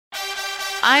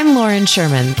I'm Lauren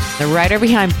Sherman, the writer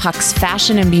behind Puck's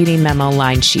Fashion and Beauty Memo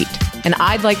line sheet, and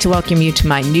I'd like to welcome you to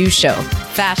my new show,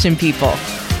 Fashion People.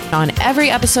 On every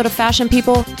episode of Fashion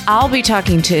People, I'll be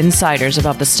talking to insiders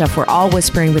about the stuff we're all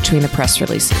whispering between the press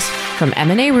releases, from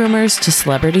M&A rumors to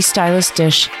celebrity stylist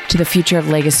dish to the future of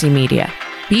legacy media.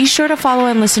 Be sure to follow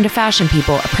and listen to Fashion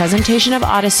People, a presentation of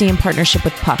Odyssey in partnership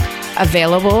with Puck,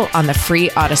 available on the free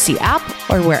Odyssey app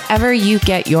or wherever you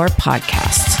get your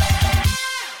podcasts.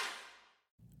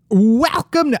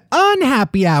 Welcome to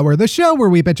Unhappy Hour, the show where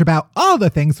we bitch about all the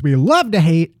things we love to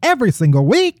hate every single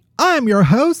week. I'm your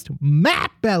host,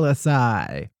 Matt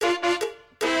Bellassai.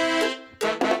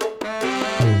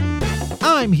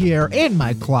 I'm here in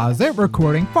my closet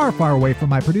recording far, far away from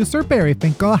my producer, Barry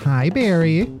Finkel. Hi,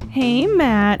 Barry. Hey,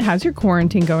 Matt. How's your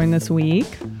quarantine going this week?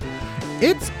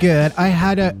 It's good. I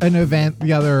had an event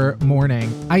the other morning.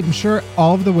 I'm sure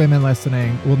all of the women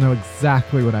listening will know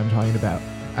exactly what I'm talking about.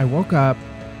 I woke up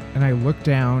and I looked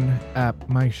down at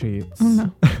my sheets. Oh,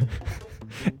 no.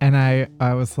 And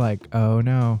I was like, oh,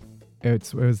 no.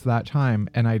 It was that time,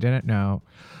 and I didn't know.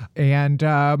 And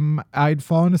I'd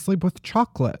fallen asleep with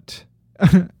chocolate,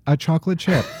 a chocolate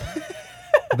chip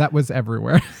that was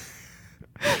everywhere,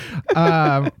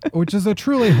 which is a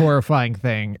truly horrifying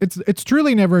thing. It's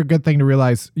truly never a good thing to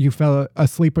realize you fell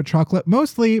asleep with chocolate,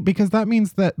 mostly because that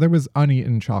means that there was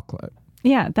uneaten chocolate.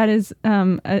 Yeah, that is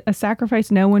a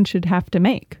sacrifice no one should have to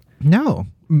make. No.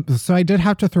 So I did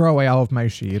have to throw away all of my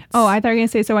sheets. Oh, I thought you were going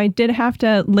to say, so I did have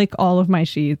to lick all of my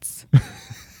sheets.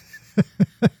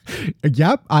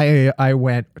 Yep, I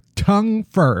went tongue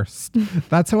first.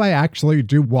 That's how I actually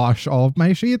do wash all of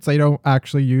my sheets. I don't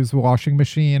actually use a washing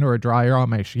machine or a dryer on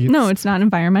my sheets. No, it's not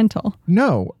environmental.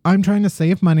 No, I'm trying to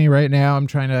save money right now. I'm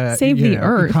trying to save the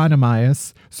earth.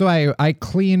 Economize. So I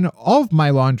clean all of my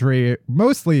laundry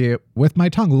mostly with my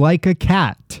tongue like a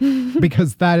cat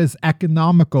because that is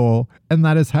economical and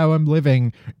that is how I'm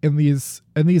living in these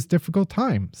difficult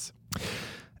times.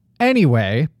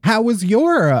 Anyway, how was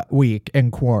your week in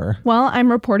Quar? Well,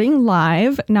 I'm reporting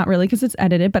live, not really because it's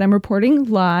edited, but I'm reporting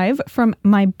live from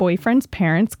my boyfriend's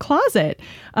parents' closet.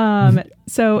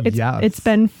 So it's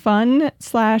been fun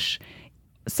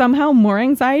 / somehow more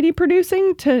anxiety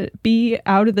producing to be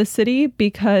out of the city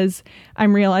because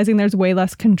I'm realizing there's way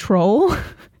less control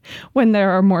when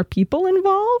there are more people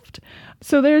involved.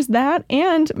 So there's that.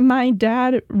 And my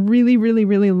dad really, really,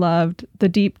 really loved the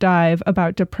deep dive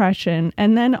about depression.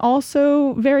 And then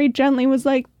also very gently was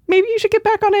like, maybe you should get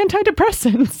back on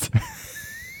antidepressants.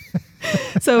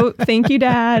 So thank you,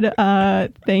 Dad.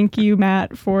 Thank you,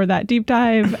 Matt, for that deep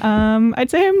dive. I'd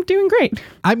say I'm doing great.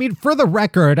 I mean, for the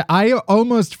record, I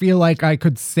almost feel like I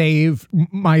could save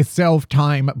myself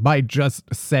time by just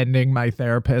sending my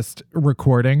therapist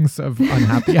recordings of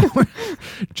Unhappy Hour.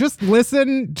 Just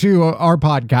listen to our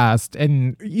podcast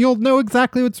and you'll know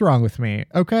exactly what's wrong with me,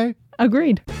 okay?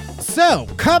 Agreed. So,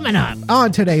 coming up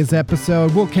on today's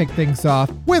episode, we'll kick things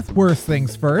off with Worst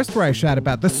Things First, where I chat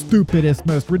about the stupidest,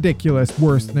 most ridiculous,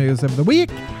 worst news of the week.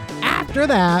 After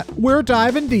that, we're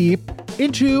diving deep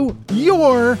into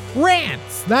your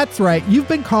rants. That's right, you've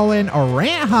been calling a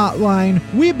rant hotline,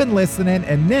 we've been listening,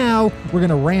 and now we're going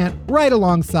to rant right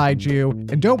alongside you.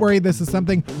 And don't worry, this is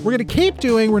something we're going to keep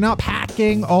doing. We're not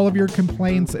packing all of your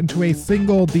complaints into a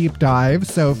single deep dive,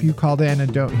 so if you called in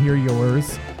and don't hear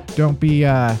yours, don't be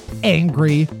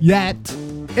angry yet.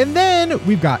 And then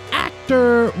we've got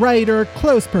actor, writer,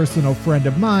 close personal friend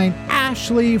of mine,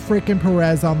 Ashley frickin'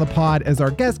 Perez on the pod as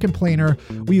our guest complainer.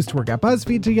 We used to work at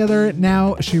BuzzFeed together.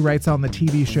 Now she writes on the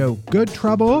TV show Good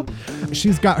Trouble.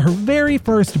 She's got her very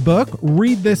first book,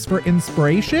 Read This for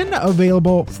Inspiration,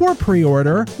 available for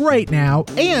pre-order right now.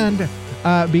 And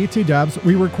BT Dubs,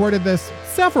 we recorded this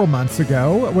several months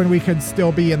ago when we could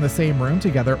still be in the same room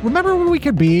together. Remember when we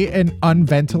could be in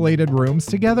unventilated rooms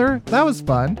together? That was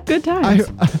fun. Good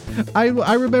times.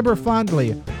 I remember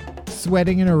fondly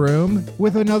sweating in a room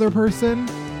with another person.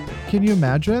 Can you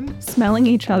imagine? Smelling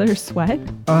each other's sweat?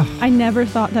 I never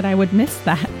thought that I would miss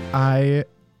that.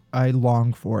 I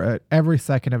long for it every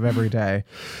second of every day.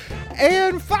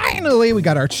 And finally, we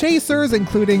got our chasers,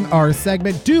 including our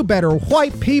segment, Do Better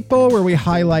White People, where we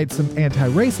highlight some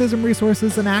anti-racism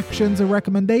resources and actions and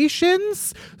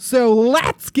recommendations. So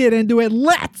let's get into it.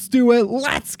 Let's do it.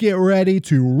 Let's get ready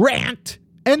to rant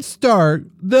and start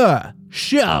the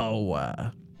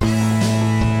show.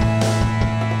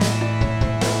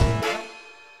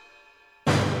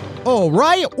 All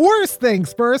right, worst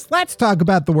things first. Let's talk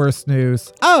about the worst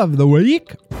news of the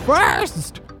week.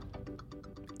 First,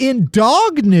 in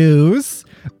dog news,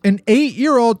 an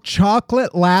 8-year-old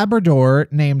chocolate Labrador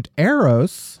named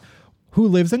Eros who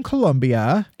lives in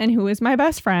Colombia and who is my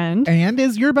best friend and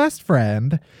is your best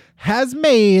friend, has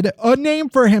made a name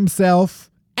for himself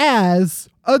as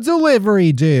a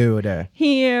delivery dude.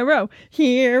 Hero.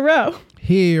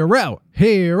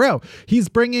 He's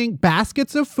bringing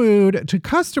baskets of food to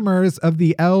customers of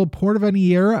the El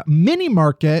Porvenir mini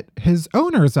market his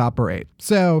owners operate.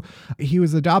 So he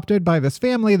was adopted by this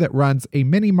family that runs a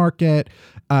mini market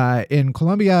in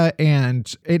Colombia.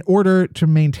 And in order to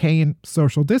maintain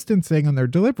social distancing on their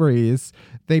deliveries,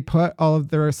 they put all of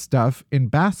their stuff in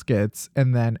baskets.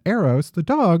 And then Eros, the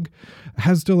dog,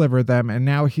 has delivered them. And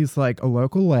now he's like a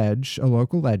local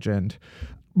legend.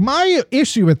 My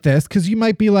issue with this, because you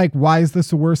might be like, why is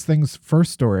this a Worst Things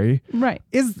First story? Right.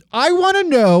 Is I want to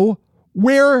know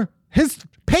where his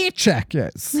paycheck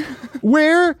is.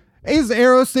 Where is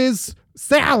Eros's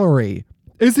salary?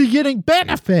 Is he getting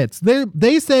benefits?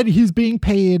 They said he's being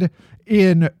paid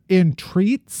in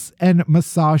treats and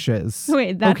massages.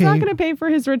 Wait, that's not going to pay for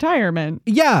his retirement.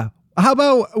 Yeah. How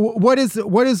about what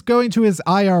is going to his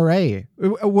IRA?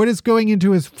 What is going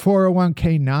into his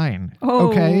 401k9? Oh.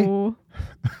 Okay.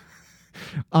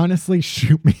 Honestly,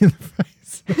 shoot me in the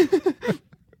face.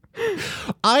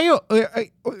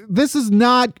 This is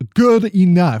not good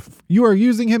enough. You are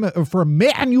using him for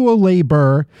manual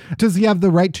labor. Does he have the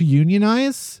right to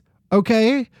unionize?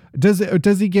 Okay.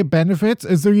 Does he get benefits?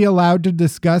 Is he allowed to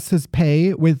discuss his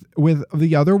pay with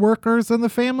the other workers in the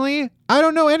family? I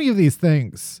don't know any of these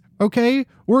things. Okay.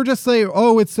 We're just saying,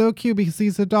 oh, it's so cute because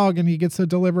he's a dog and he gets to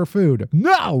deliver food.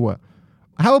 No.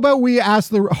 How about we ask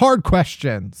the hard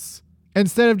questions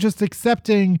instead of just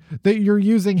accepting that you're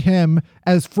using him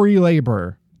as free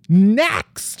labor?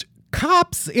 Next,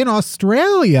 cops in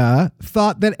Australia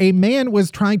thought that a man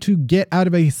was trying to get out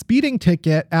of a speeding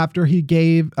ticket after he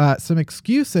gave some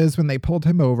excuses when they pulled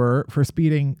him over for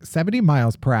speeding 70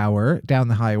 miles per hour down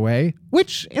the highway,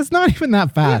 which is not even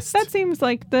that fast. That seems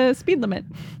like the speed limit.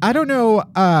 I don't know.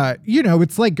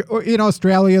 It's like in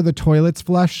Australia, the toilets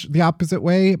flush the opposite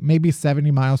way. Maybe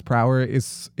 70 miles per hour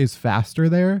is faster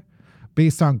there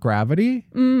based on gravity.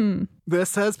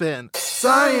 This has been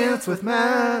Science with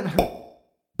Matt.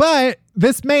 But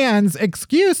this man's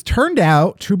excuse turned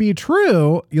out to be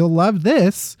true. You'll love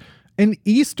this. An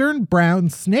eastern brown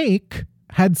snake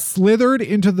had slithered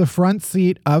into the front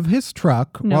seat of his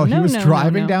truck while he was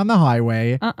driving down the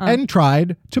highway and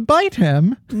tried to bite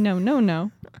him.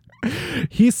 No.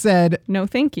 He said, no,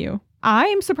 thank you.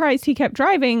 I'm surprised he kept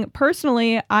driving.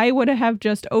 Personally, I would have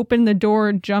just opened the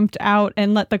door, jumped out,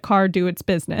 and let the car do its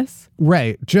business.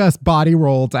 Right. Just body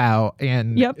rolled out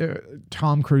and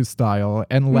Tom Cruise style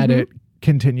and let it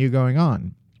continue going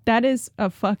on. That is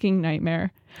a fucking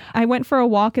nightmare. I went for a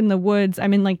walk in the woods.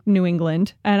 I'm in like New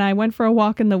England, and I went for a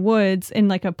walk in the woods in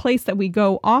like a place that we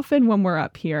go often when we're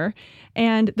up here.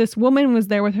 And this woman was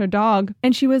there with her dog,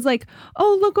 and she was like,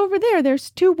 oh, look over there. There's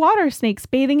 2 water snakes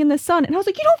bathing in the sun. And I was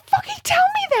like, you don't fucking tell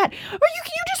me that. Or you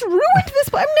just ruined this.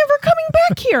 I'm never coming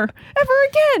back here ever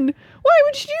again. Why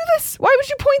would you do this? Why would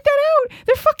you point that out?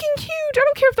 They're fucking huge. I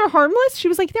don't care if they're harmless. She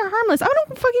was like, they're harmless. I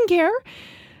don't fucking care.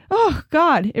 Oh,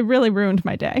 God, it really ruined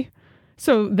my day.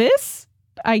 So this,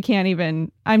 I'm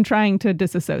trying to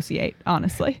disassociate,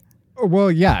 honestly.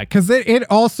 Well, yeah, because it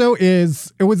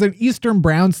was an eastern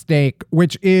brown snake,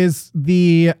 which is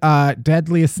the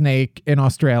deadliest snake in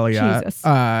Australia. Jesus.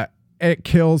 It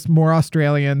kills more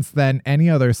Australians than any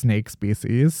other snake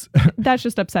species. That's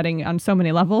just upsetting on so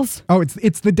many levels. Oh,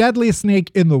 it's the deadliest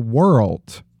snake in the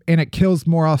world, and it kills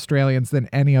more Australians than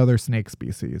any other snake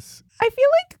species. I feel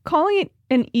like calling it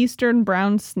an eastern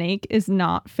brown snake is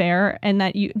not fair, and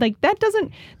that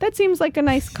that seems like a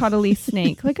nice cuddly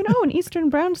snake. Like, oh, an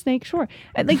eastern brown snake, sure.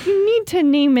 Like, you need to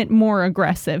name it more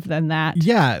aggressive than that.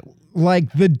 Yeah,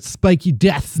 like the spiky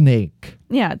death snake.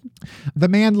 Yeah. The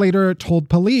man later told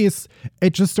police,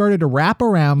 it just started to wrap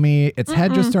around me. Its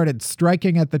head just started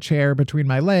striking at the chair between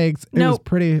my legs. It was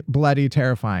pretty bloody,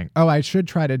 terrifying. Oh, I should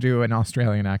try to do an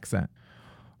Australian accent.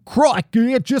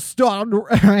 Crikey, it just started.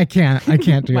 I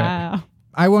can't do wow. it.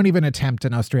 I won't even attempt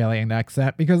an Australian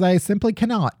accent because I simply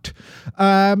cannot.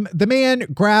 The man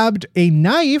grabbed a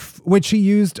knife, which he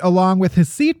used along with his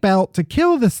seatbelt to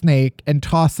kill the snake and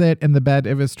toss it in the bed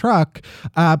of his truck.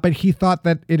 But he thought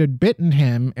that it had bitten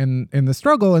him in the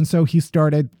struggle. And so he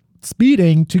started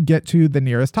speeding to get to the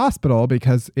nearest hospital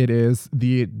because it is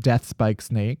the death spike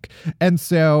snake. And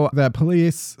so the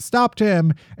police stopped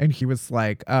him and he was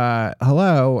like,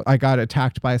 hello, I got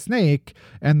attacked by a snake.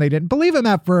 And they didn't believe him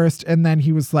at first. And then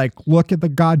he was like, look at the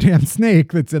goddamn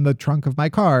snake that's in the trunk of my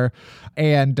car.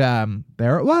 And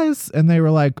there it was. And they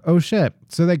were like, oh shit.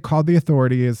 So they called the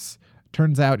authorities.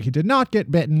 Turns out he did not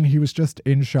get bitten. He was just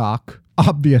in shock,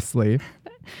 obviously.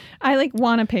 I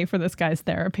want to pay for this guy's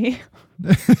therapy.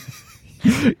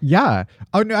 Yeah.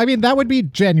 Oh, no, I mean, that would be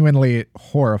genuinely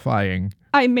horrifying.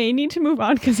 I may need to move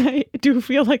on because I do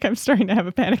feel like I'm starting to have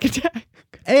a panic attack.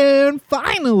 And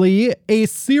finally, a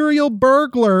serial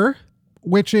burglar,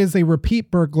 which is a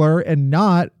repeat burglar and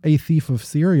not a thief of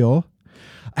cereal,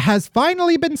 has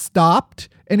finally been stopped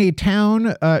in a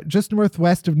town just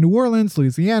northwest of New Orleans,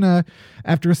 Louisiana,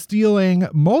 after stealing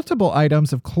multiple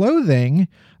items of clothing.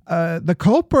 The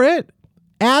culprit,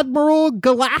 Admiral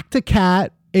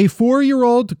Galacticat, a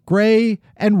 4-year-old gray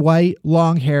and white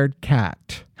long-haired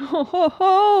cat. Ho, ho,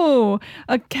 ho!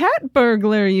 A cat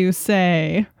burglar, you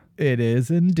say? It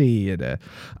is indeed.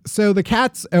 So the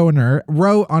cat's owner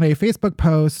wrote on a Facebook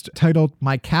post titled,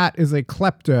 "My cat is a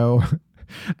klepto,"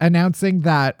 announcing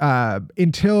that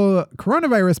until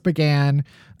coronavirus began,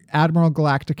 Admiral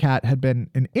Galacticat had been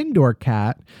an indoor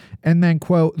cat. And then,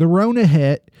 quote, "The Rona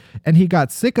hit and he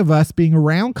got sick of us being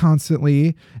around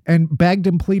constantly and begged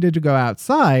and pleaded to go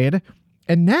outside.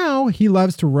 And now he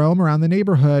loves to roam around the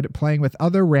neighborhood playing with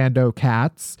other rando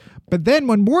cats. But then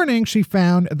one morning she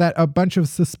found that a bunch of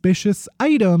suspicious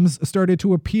items started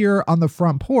to appear on the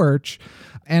front porch.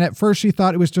 And at first she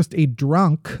thought it was just a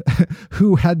drunk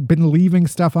who had been leaving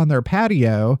stuff on their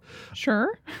patio."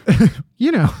 Sure.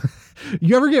 You know,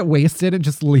 you ever get wasted and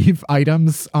just leave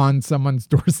items on someone's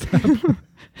doorstep?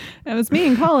 That was me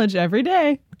in college every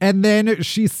day. And then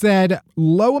she said,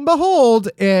 lo and behold,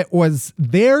 it was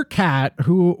their cat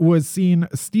who was seen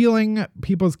stealing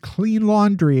people's clean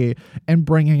laundry and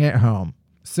bringing it home.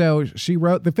 So she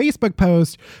wrote the Facebook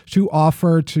post to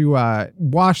offer to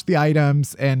wash the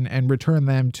items and return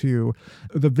them to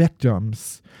the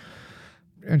victims.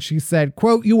 And she said,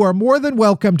 quote, "You are more than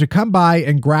welcome to come by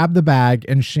and grab the bag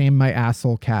and shame my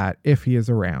asshole cat if he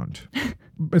is around."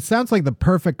 It sounds like the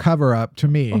perfect cover up to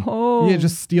me. Oh. You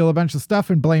just steal a bunch of stuff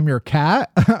and blame your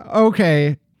cat?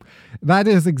 Okay. That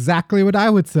is exactly what I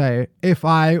would say if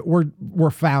I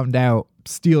were found out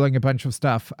stealing a bunch of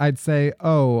stuff. I'd say,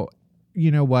 oh,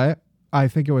 you know what? I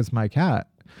think it was my cat.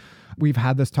 We've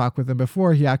had this talk with him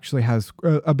before. He actually has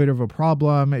a bit of a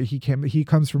problem. He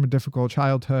comes from a difficult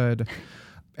childhood.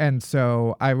 And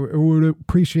so I would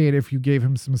appreciate if you gave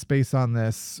him some space on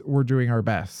this. We're doing our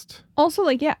best. Also,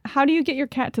 how do you get your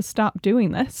cat to stop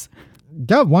doing this?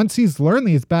 Yeah, once he's learned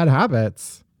these bad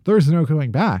habits, there's no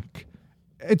going back.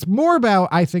 It's more about,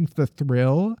 I think, the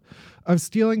thrill of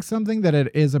stealing something than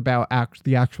it is about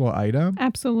the actual item.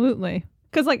 Absolutely.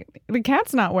 Because, the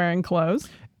cat's not wearing clothes.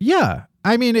 Yeah.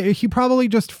 I mean, he probably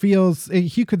just feels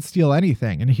he could steal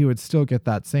anything and he would still get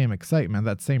that same excitement,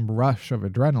 that same rush of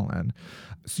adrenaline.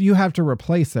 So you have to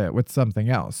replace it with something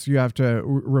else. You have to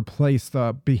replace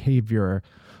the behavior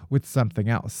with something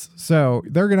else. So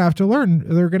they're going to have to learn.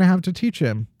 They're going to have to teach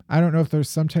him. I don't know if there's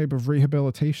some type of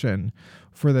rehabilitation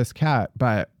for this cat,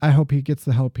 but I hope he gets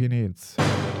the help he needs.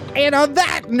 And on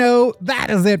that note, that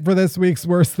is it for this week's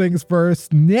Worst Things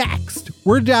First. Next,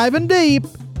 we're diving deep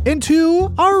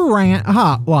into our rant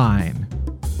hotline.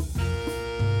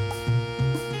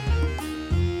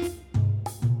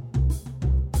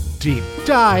 Deep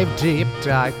dive, deep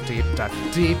dive, deep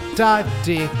dive, deep dive,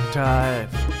 deep dive.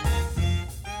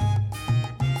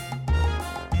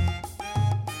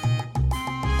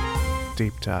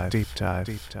 Deep dive, deep dive,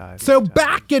 deep dive. So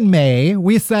back in May,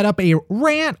 we set up a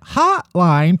rant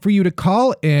hotline for you to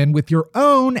call in with your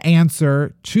own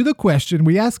answer to the question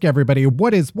we ask everybody.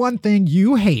 What is one thing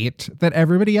you hate that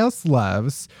everybody else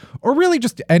loves? Or really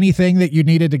just anything that you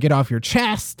needed to get off your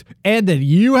chest and that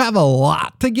you have a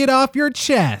lot to get off your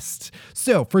chest.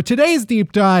 So for today's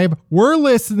deep dive, we're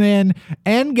listening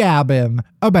and gabbing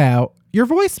about your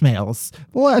voicemails.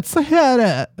 Let's hit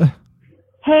it.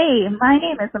 Hey, my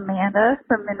name is Amanda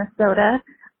from Minnesota.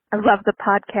 I love the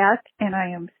podcast, and I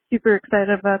am super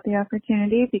excited about the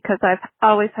opportunity because I've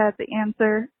always had the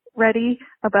answer ready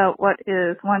about what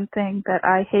is one thing that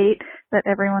I hate that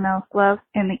everyone else loves,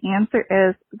 and the answer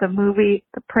is the movie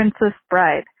The Princess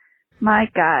Bride. My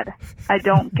God, I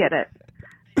don't get it.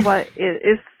 It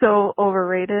is so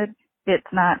overrated.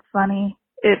 It's not funny.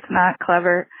 It's not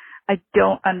clever. I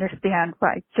don't understand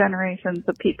why generations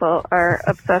of people are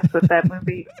obsessed with that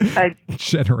movie. I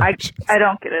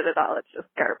don't get it at all. It's just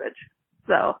garbage.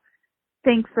 So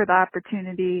thanks for the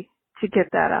opportunity to get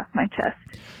that off my chest.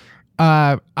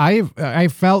 I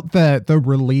felt the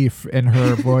relief in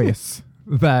her voice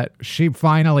that she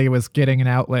finally was getting an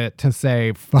outlet to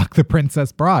say, fuck The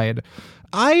Princess Bride.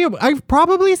 I've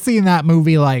probably seen that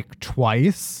movie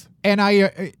twice. And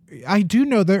I do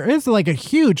know there is a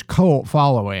huge cult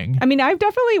following. I mean, I've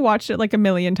definitely watched it 1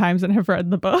 million times and have read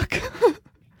the book.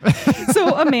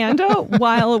 So, Amanda,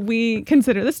 while we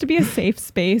consider this to be a safe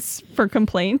space for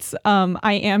complaints,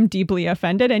 I am deeply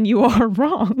offended, and you are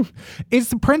wrong. Is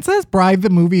The Princess Bride the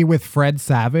movie with Fred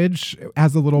Savage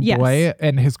as a little boy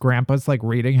and his grandpa's like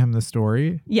reading him the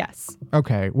story? Yes.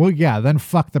 Okay. Well, yeah, then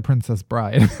fuck The Princess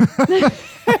Bride.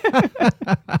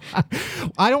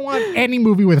 I don't want any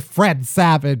movie with Fred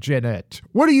Savage in it.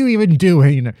 What are you even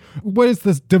doing? What is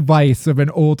this device of an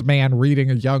old man reading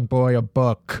a young boy a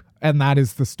book? And that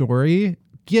is the story?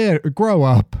 Grow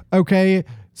up, okay?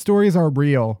 Stories are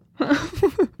real.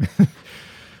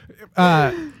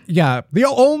 Yeah, the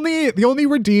only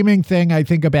redeeming thing I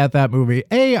think about that movie,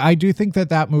 I do think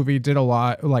that movie did a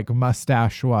lot, like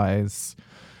mustache-wise,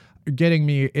 getting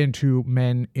me into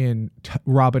men in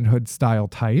Robin Hood style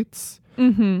tights.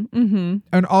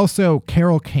 And also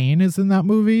Carol Kane is in that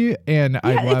movie, and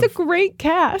it's a great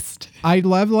cast. I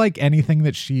love like anything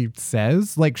that she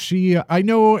says. Like I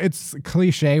know it's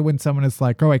cliche when someone is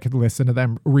like, oh, I could listen to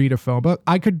them read a phone book.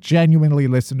 I could genuinely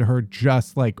listen to her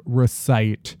just like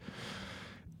recite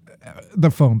the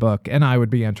phone book, and I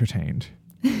would be entertained.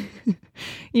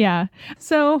 Yeah.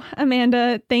 So,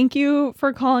 Amanda, thank you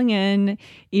for calling in.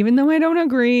 Even though I don't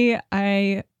agree,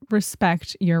 I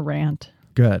respect your rant.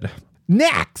 Good.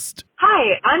 Next.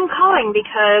 Hi, I'm calling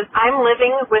because I'm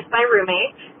living with my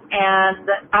roommate, and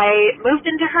I moved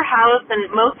into her house,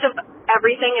 and most of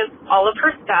everything is all of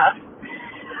her stuff.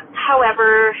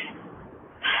 However,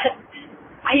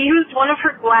 I used one of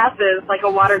her glasses, like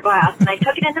a water glass, and I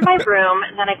took it into my room,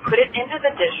 and then I put it into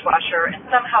the dishwasher, and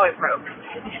somehow it broke.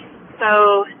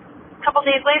 So a couple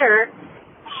days later,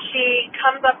 she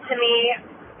comes up to me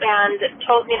and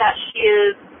tells me that she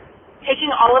is taking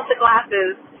all of the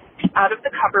glasses out of the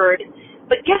cupboard,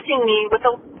 but gifting me with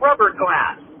a rubber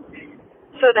glass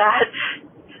so that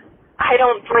I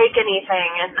don't break anything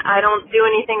and I don't do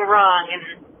anything wrong.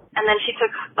 And then she took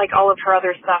like all of her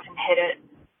other stuff and hid it.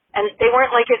 And they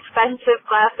weren't like expensive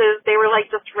glasses. They were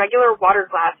like just regular water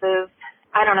glasses.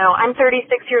 I don't know. I'm 36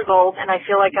 years old and I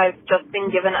feel like I've just been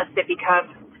given a sippy cup.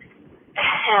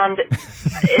 And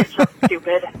it's just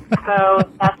stupid. So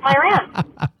that's my rant.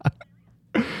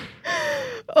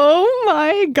 Oh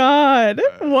my God.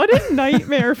 What a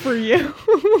nightmare for you.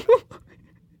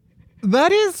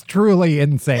 That is truly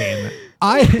insane.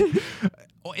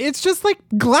 It's just like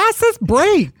glasses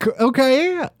break,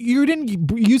 okay? You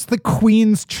didn't use the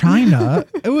Queen's china.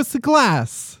 It was the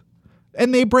glass.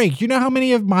 And they break. You know how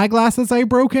many of my glasses I've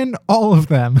broken? All of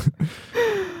them.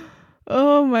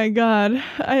 Oh my God.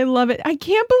 I love it. I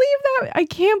can't believe that. I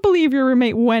can't believe your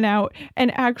roommate went out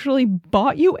and actually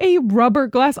bought you a rubber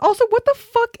glass. Also, what the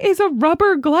fuck is a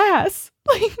rubber glass?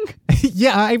 Like,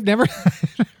 yeah, I've never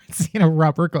seen a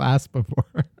rubber glass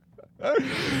before.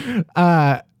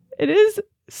 It is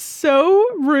so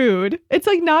rude. It's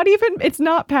like it's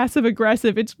not passive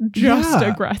aggressive. It's just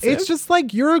aggressive. It's just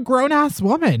like, you're a grown ass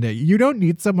woman. You don't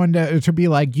need someone to be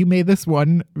like, you made this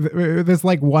one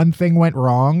thing went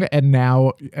wrong, and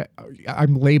now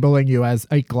I'm labeling you as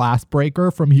a glass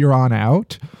breaker from here on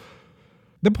out.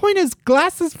 The point is,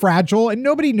 glass is fragile and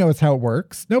nobody knows how it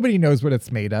works. Nobody knows what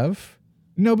it's made of.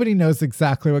 Nobody knows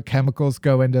exactly what chemicals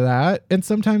go into that. And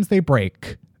sometimes they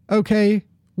break. Okay,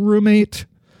 roommate.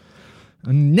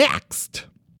 Next.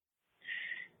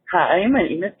 Hi, my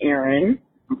name is Erin.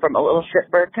 I'm from a little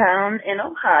shitbird town in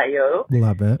Ohio.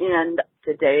 Love it. And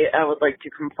today I would like to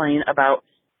complain about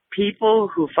people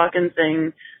who fucking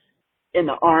sing In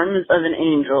the Arms of an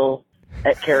Angel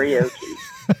at karaoke.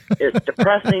 It's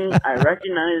depressing. I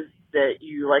recognize that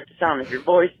you like the sound of your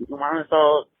voice and you want us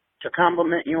all to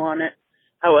compliment you on it.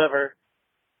 However,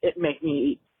 it makes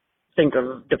me think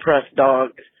of depressed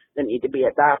dogs that need to be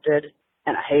adopted,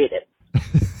 and I hate it.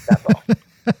 That's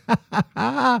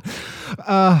all.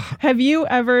 Have you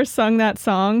ever sung that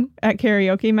song at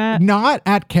karaoke, Matt? Not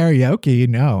at karaoke,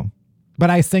 no. But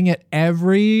I sing it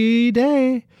every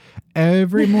day.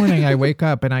 Every morning I wake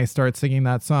up and I start singing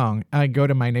that song. I go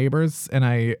to my neighbors and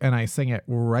I sing it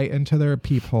right into their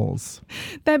peepholes.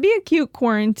 That'd be a cute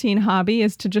quarantine hobby,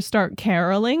 is to just start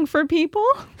caroling for people.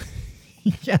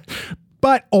 Yeah,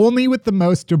 but only with the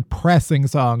most depressing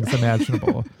songs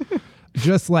imaginable.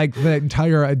 Just like the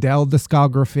entire Adele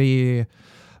discography,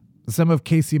 some of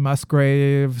Casey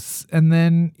Musgraves, and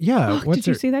then, did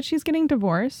you see that she's getting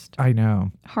divorced? I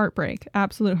know. Heartbreak.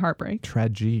 Absolute heartbreak.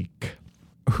 Tragic.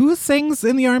 Who sings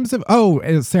In the Arms of...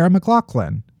 Sarah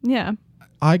McLachlan. Yeah.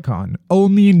 Icon.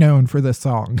 Only known for this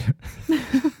song.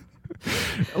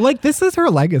 Like, this is her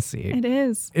legacy. It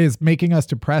is. Is making us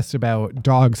depressed about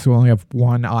dogs who only have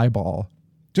one eyeball.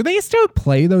 Do they still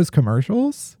play those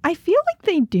commercials? I feel like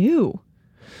they do.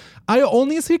 I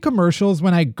only see commercials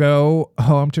when I go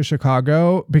home to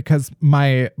Chicago because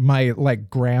my like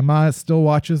grandma still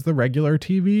watches the regular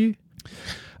TV.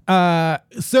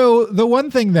 So the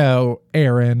one thing though,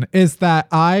 Aaron, is that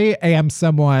I am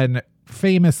someone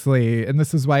famously, and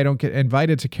this is why I don't get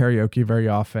invited to karaoke very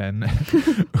often,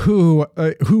 who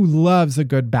loves a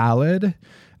good ballad.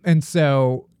 And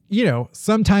so, you know,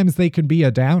 sometimes they can be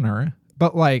a downer,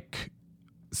 but like,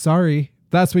 sorry,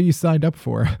 that's what you signed up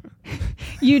for.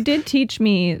 You did teach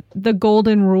me the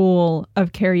golden rule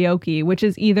of karaoke, which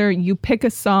is either you pick a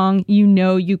song you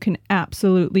know you can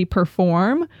absolutely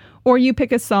perform, or you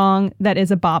pick a song that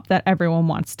is a bop that everyone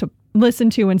wants to listen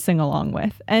to and sing along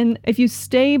with. And if you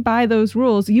stay by those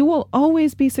rules, you will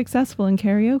always be successful in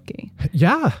karaoke.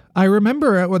 Yeah. I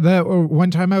remember that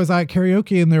one time I was at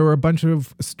karaoke and there were a bunch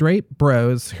of straight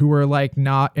bros who were like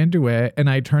not into it. And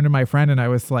I turned to my friend and I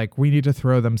was like, we need to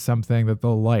throw them something that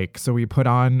they'll like. So we put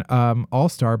on All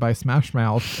Star by Smash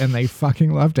Mouth and they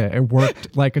fucking loved it. It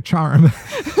worked like a charm.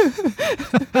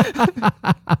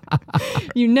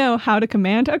 You know how to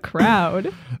command a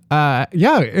crowd.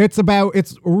 Yeah, it's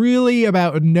really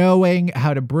about knowing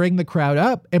how to bring the crowd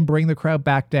up and bring the crowd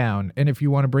back down. And if you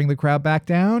want to bring the crowd back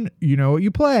down, you know what you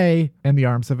play: In the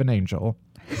Arms of an Angel.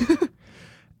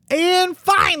 And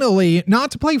finally,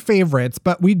 not to play favorites,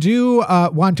 but we do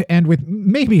want to end with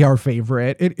maybe our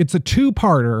favorite. It's a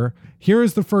two-parter. Here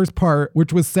is the first part,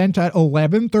 which was sent at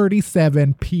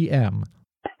 11:37 p.m.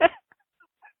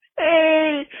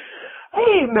 Hey,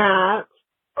 Matt.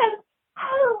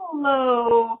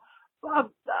 Hello.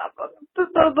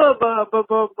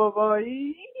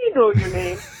 You know your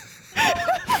name.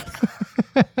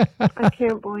 I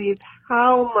can't believe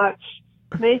how much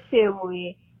my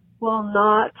family will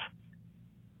not.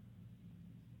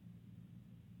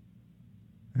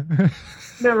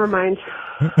 Never mind.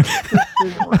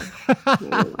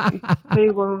 They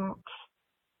won't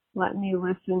let me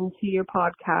listen to your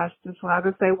podcast as loud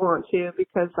as I want to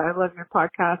because I love your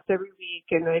podcast every week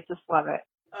and I just love it.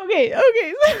 Okay.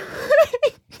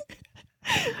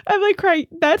 I'm like crying.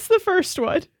 That's the first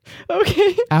one.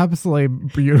 Okay. Absolutely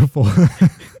beautiful.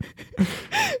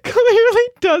 Clearly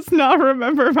does not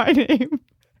remember my name.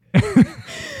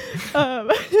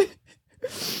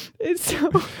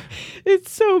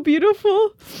 It's so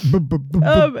beautiful.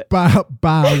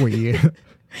 Bowie.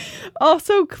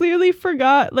 Also clearly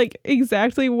forgot like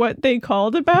exactly what they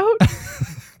called about.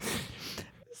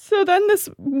 So then this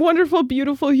wonderful,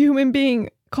 beautiful human being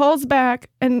calls back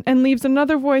and leaves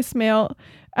another voicemail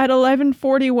at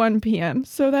 11:41 p.m.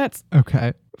 So that's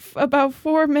okay. About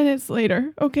 4 minutes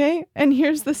later. Okay. And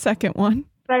here's the second one.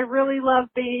 I really love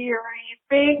Barry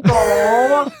Bingle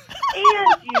and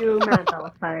you, Matt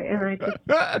Bellassai. And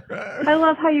I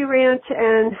love how you rant,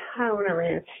 and I don't want to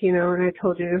rant, you know, and I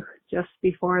told you just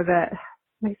before that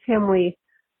my family,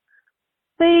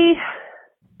 they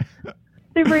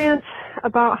rant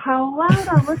about how loud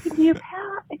I listen to your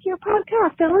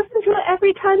podcast. I listen to it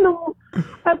every time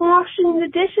I'm washing the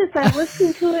dishes. I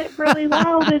listen to it really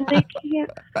loud and they can't.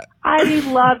 I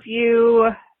love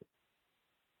you.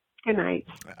 Good night.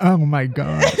 Oh my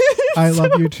God. I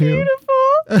love you too. Beautiful.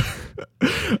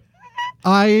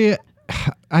 I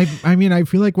mean, I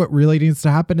feel like what really needs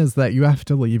to happen is that you have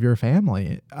to leave your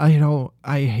family. I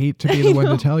hate to be the one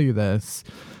to tell you this.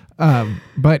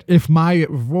 But if my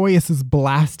voice is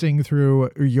blasting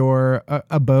through your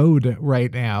abode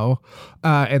right now,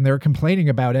 and they're complaining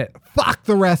about it, fuck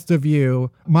the rest of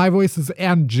you. My voice is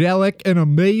angelic and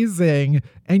amazing,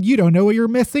 and you don't know what you're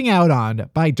missing out on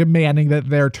by demanding that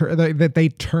that they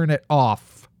turn it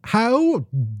off. How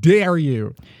dare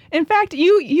you? In fact,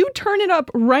 you turn it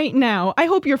up right now. I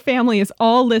hope your family is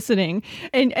all listening,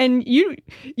 and you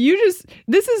just,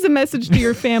 this is a message to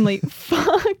your family.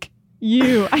 Fuck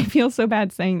you. I feel so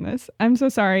bad saying this. I'm so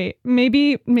sorry.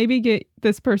 Maybe get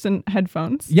this person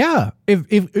headphones. Yeah.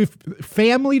 If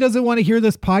family doesn't want to hear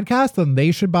this podcast, then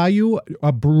they should buy you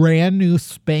a brand new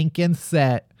spanking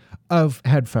set of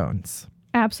headphones.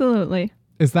 Absolutely.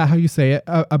 Is that how you say it?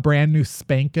 A brand new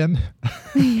spanking?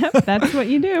 Yep, that's what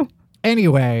you do.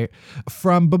 Anyway,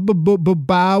 from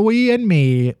Bowie and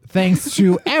me, thanks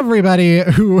to everybody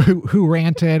who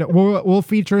ranted. We'll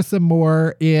feature some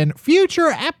more in future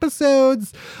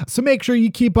episodes. So make sure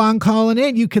you keep on calling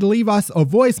in. You can leave us a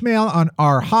voicemail on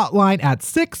our hotline at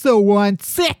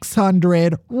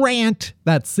 601-600-RANT.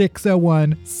 That's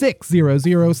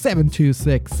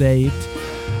 601-600-7268.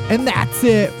 And that's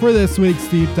it for this week's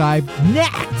Deep Dive.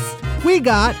 Next, we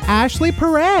got Ashley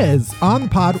Perez on the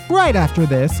pod right after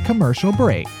this commercial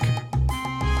break.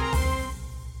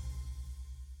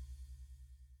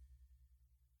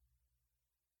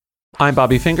 I'm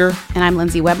Bobby Finger. And I'm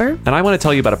Lindsay Weber. And I want to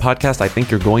tell you about a podcast I think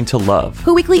you're going to love.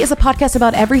 Who Weekly is a podcast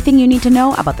about everything you need to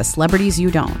know about the celebrities you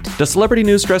don't. Does celebrity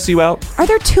news stress you out? Are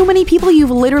there too many people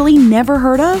you've literally never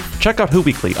heard of? Check out Who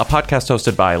Weekly, a podcast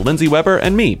hosted by Lindsay Weber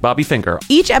and me, Bobby Finger.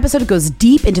 Each episode goes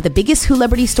deep into the biggest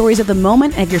Who-lebrity stories of the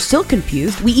moment, and if you're still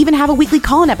confused, we even have a weekly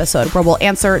call-in episode where we'll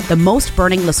answer the most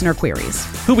burning listener queries.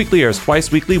 Who Weekly airs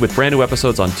twice weekly with brand new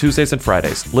episodes on Tuesdays and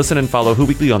Fridays. Listen and follow Who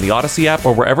Weekly on the Odyssey app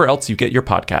or wherever else you get your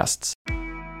podcasts.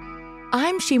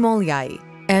 I'm Shimol Yai,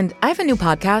 and I have a new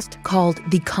podcast called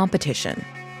The Competition.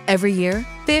 Every year,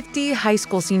 50 high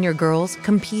school senior girls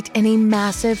compete in a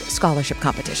massive scholarship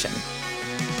competition.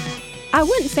 I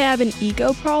wouldn't say I have an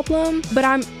ego problem, but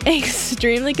I'm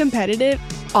extremely competitive.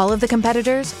 All of the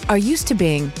competitors are used to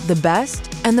being the best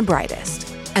and the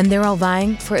brightest, and they're all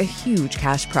vying for a huge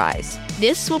cash prize.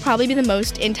 This will probably be the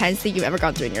most intense thing you've ever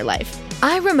gone through in your life.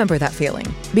 I remember that feeling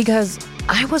because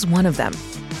I was one of them.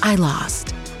 I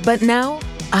lost. But now,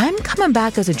 I'm coming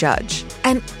back as a judge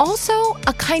and also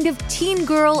a kind of teen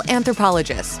girl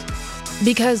anthropologist.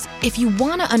 Because if you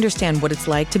want to understand what it's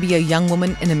like to be a young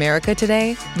woman in America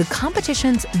today, The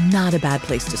Competition's not a bad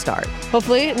place to start.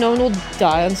 Hopefully, no one will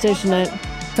die on stage tonight.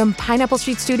 From Pineapple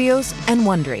Street Studios and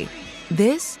Wondery,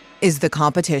 this is The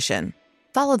Competition.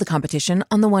 Follow The Competition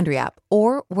on the Wondery app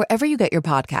or wherever you get your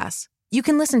podcasts. You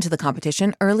can listen to The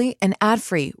Competition early and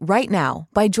ad-free right now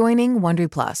by joining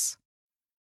Wondery Plus.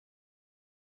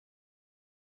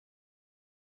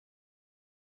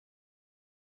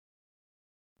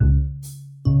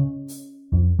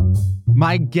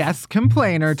 My guest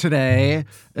complainer today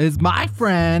is my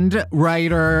friend,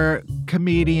 writer,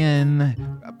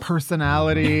 comedian,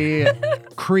 personality,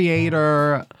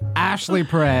 creator, Ashley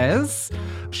Perez.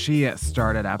 She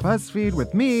started at BuzzFeed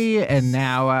with me, and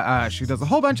now she does a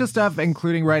whole bunch of stuff,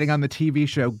 including writing on the TV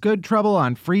show Good Trouble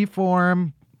on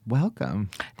Freeform. Welcome.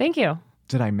 Thank you.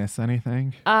 Did I miss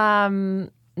anything?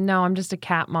 No, I'm just a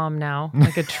cat mom now,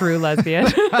 like a true lesbian.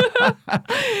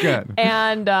 Good.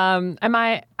 And am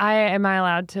I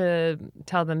allowed to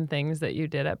tell them things that you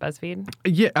did at BuzzFeed?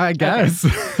 Yeah, I guess.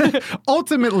 Okay.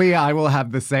 Ultimately, I will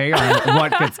have the say on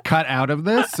what gets cut out of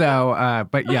this. So,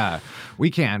 but yeah,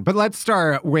 we can. But let's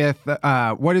start with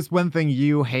what is one thing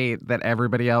you hate that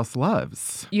everybody else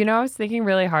loves? You know, I was thinking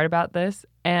really hard about this,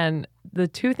 and the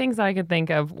two things I could think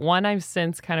of, one I've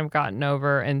since kind of gotten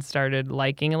over and started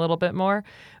liking a little bit more,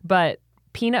 but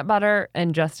peanut butter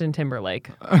and Justin Timberlake.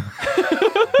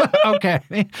 Okay,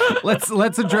 let's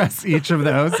address each of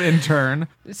those in turn.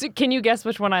 So can you guess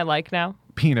which one I like now?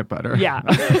 Peanut butter. Yeah.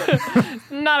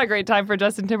 Not a great time for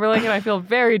Justin Timberlake, and I feel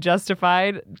very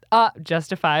justified that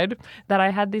I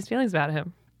had these feelings about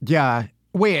him. Yeah.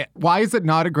 Wait, why is it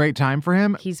not a great time for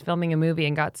him? He's filming a movie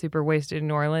and got super wasted in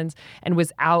New Orleans and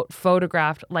was out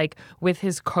photographed like with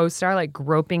his co-star like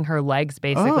groping her legs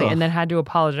basically, and then had to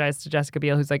apologize to Jessica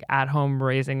Biel, who's like at home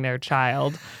raising their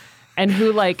child. And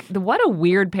who what a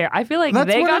weird pair. I feel like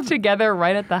they got together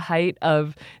right at the height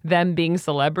of them being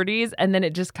celebrities, and then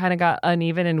it just kind of got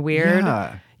uneven and weird.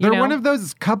 Yeah. They're one of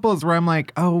those couples where I'm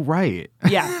like, oh, right.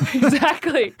 Yeah,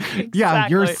 exactly. Yeah,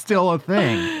 you're still a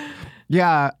thing.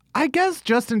 Yeah, I guess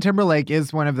Justin Timberlake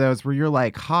is one of those where you're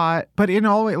like hot, but in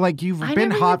all like you've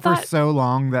been hot for so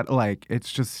long that like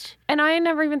it's just. And I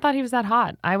never even thought he was that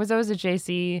hot. I was always a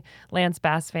JC Lance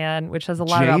Bass fan, which says a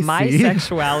lot about my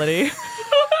sexuality.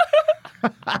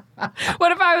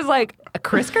 What if I was like,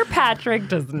 Chris Kirkpatrick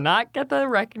does not get the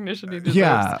recognition he deserves?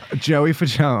 Yeah, Joey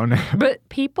Fatone. But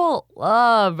people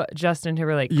love Justin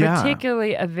Timberlake,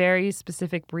 particularly a very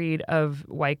specific breed of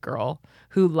white girl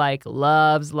who like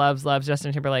loves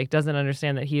Justin Timberlake, doesn't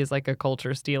understand that he is like a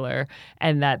culture stealer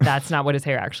and that that's not what his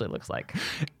hair actually looks like.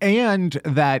 And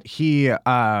that he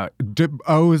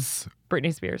owes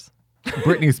Britney Spears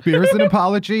an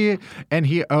apology, and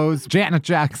he owes Janet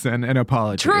Jackson an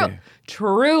apology.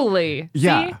 Truly.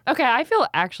 Yeah. See? Okay, I feel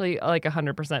actually like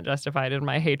 100% justified in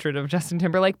my hatred of Justin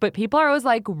Timberlake, but people are always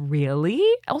like, really?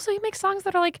 Also, he makes songs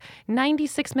that are like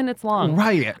 96 minutes long.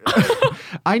 Right.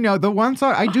 I know. The one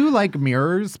song, I do like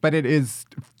Mirrors, but it is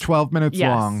 12 minutes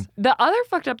long. The other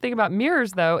fucked up thing about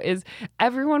Mirrors, though, is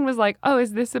everyone was like, oh,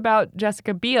 is this about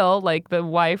Jessica Biel, like the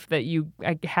wife that you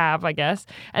have, I guess?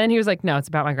 And then he was like, no, it's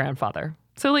about my grandfather.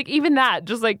 So, like, even that,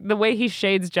 just, like, the way he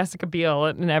shades Jessica Biel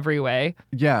in every way.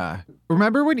 Yeah.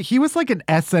 Remember when he was, like, an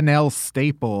SNL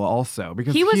staple also?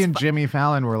 Because he and Jimmy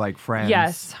Fallon were, like, friends.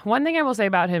 Yes. One thing I will say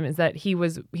about him is that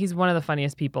he's one of the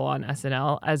funniest people on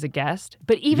SNL as a guest.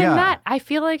 But even that, I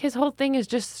feel like his whole thing is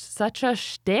just such a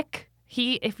shtick.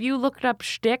 If you looked up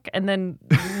shtick and then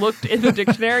looked in the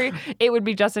dictionary, it would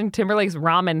be Justin Timberlake's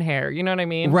ramen hair. You know what I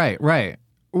mean? Right.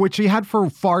 Which he had for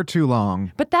far too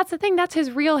long. But that's the thing. That's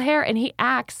his real hair. And he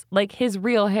acts like his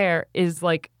real hair is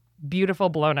like beautiful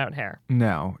blown out hair.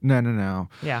 No.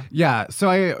 Yeah. Yeah.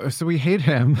 So we hate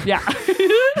him. Yeah.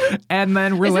 And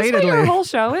then relatedly. Is this what your whole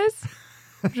show is?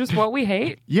 Just what we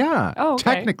hate? Yeah. Oh, okay.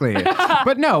 Technically.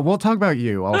 But no, we'll talk about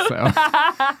you also.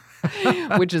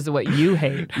 Which is what you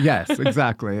hate. Yes,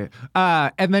 exactly.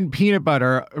 And then peanut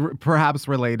butter, perhaps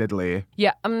relatedly.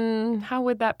 Yeah. How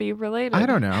would that be related? I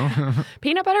don't know.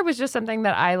 Peanut butter was just something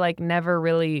that I like never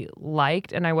really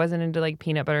liked, and I wasn't into like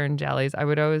peanut butter and jellies. I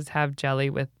would always have jelly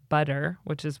with butter,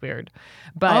 which is weird.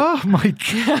 But oh my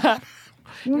God.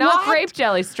 Not grape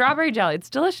jelly, strawberry jelly. It's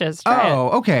delicious. Try it.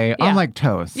 Okay. Yeah. On like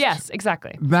toast. Yes,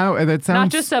 exactly. That sounds... Not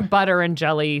just a butter and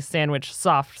jelly sandwich,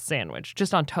 soft sandwich,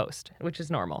 just on toast, which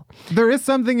is normal. There is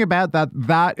something about that.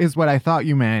 That is what I thought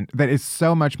you meant. That is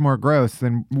so much more gross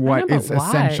than what is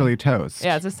essentially toast.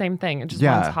 Yeah, it's the same thing. It's just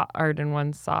one's hard and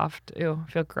one's soft. Ew,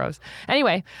 I feel gross.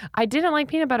 Anyway, I didn't like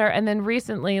peanut butter. And then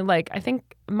recently, like, I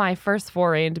think my first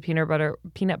foray into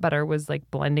peanut butter was like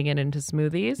blending it into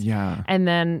smoothies. Yeah. And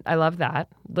then I love that.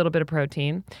 A little bit of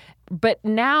protein. But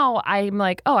now I'm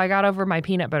like, oh, I got over my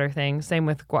peanut butter thing. Same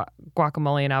with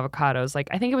guacamole and avocados. Like,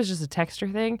 I think it was just a texture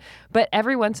thing. But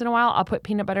every once in a while, I'll put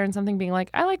peanut butter in something being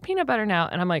like, I like peanut butter now.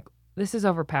 And I'm like, this is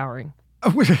overpowering.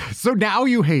 So now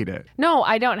you hate it? No,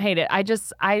 I don't hate it. I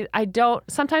don't.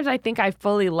 Sometimes I think I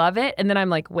fully love it. And then I'm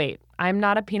like, wait, I'm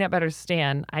not a peanut butter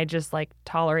stan. I just like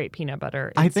tolerate peanut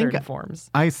butter in certain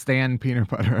forms. I stan peanut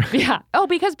butter. Yeah. Oh,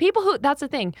 because that's the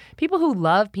thing. People who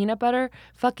love peanut butter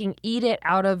fucking eat it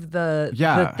out of the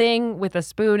thing with a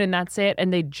spoon and that's it.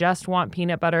 And they just want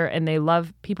peanut butter. And they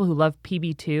love people who love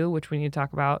PB2, which we need to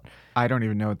talk about. I don't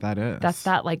even know what that is. That's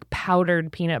that like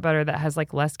powdered peanut butter that has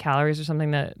like less calories or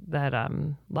something that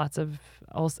lots of,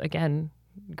 also, again,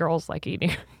 girls like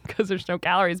eating because there's no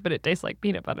calories, but it tastes like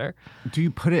peanut butter. Do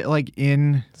you put it like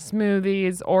in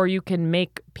smoothies, or you can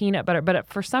make peanut butter, but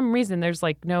for some reason there's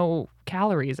like no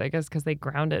calories, I guess, because they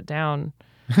ground it down.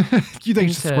 They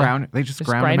just grind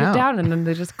them it out. down, and then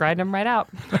they just grind them right out.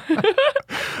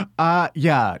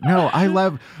 Yeah. No, I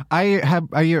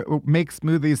make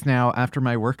smoothies now after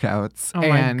my workouts. Oh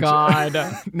my God.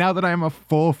 Now that I'm a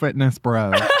full fitness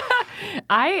bro.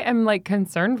 I am like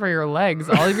concerned for your legs.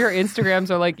 All of your Instagrams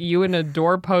are like you in a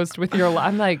doorpost with your.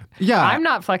 I'm like, yeah, I'm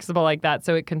not flexible like that,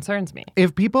 so it concerns me.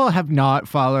 If people have not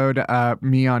followed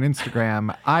me on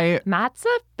Instagram, Matt's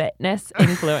a fitness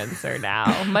influencer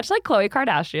now, much like Khloe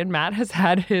Kardashian. Matt has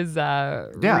had his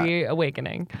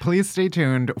reawakening. Please stay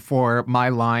tuned for my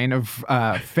line of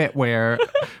fitwear,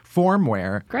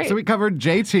 formwear. Great. So we covered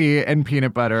JT and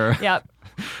peanut butter. Yep.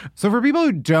 So for people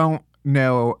who don't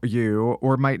know you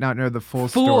or might not know the full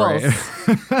story.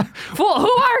 Fool,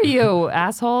 who are you,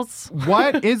 assholes?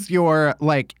 What is your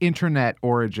like internet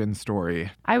origin story?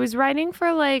 I was writing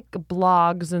for like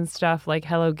blogs and stuff like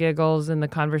Hello Giggles and The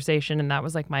Conversation, and that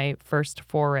was like my first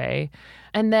foray.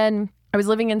 And then I was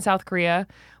living in South Korea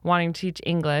wanting to teach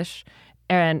English.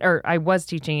 I was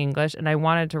teaching English and I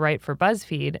wanted to write for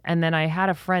BuzzFeed. And then I had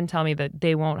a friend tell me that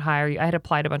they won't hire you. I had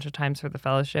applied a bunch of times for the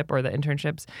fellowship or the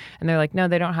internships. And they're like, no,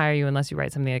 they don't hire you unless you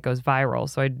write something that goes viral.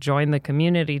 So I joined the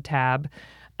community tab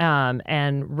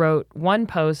and wrote one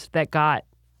post that I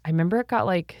remember it got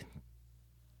like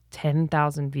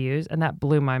 10,000 views. And that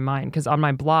blew my mind because on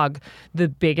my blog, the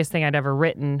biggest thing I'd ever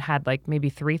written had like maybe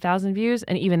 3,000 views.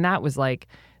 And even that was like,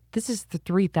 this is the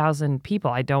 3,000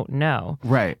 people I don't know.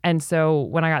 Right. And so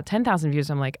when I got 10,000 views,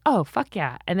 I'm like, oh, fuck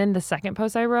yeah. And then the second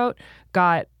post I wrote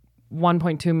got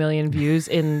 1.2 million views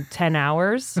in 10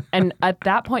 hours. And at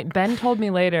that point, Ben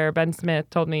Smith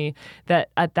told me that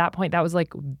at that point, that was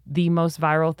like the most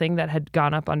viral thing that had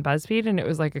gone up on BuzzFeed. And it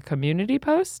was like a community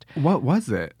post. What was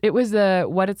it? It was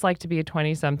what it's like to be a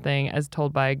 20-something as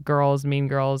told by girls, Mean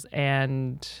Girls,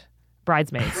 and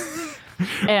Bridesmaids.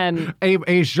 And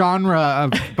a genre of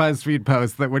BuzzFeed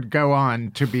posts that would go on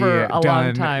to be for a done.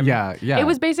 long time. Yeah. It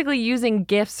was basically using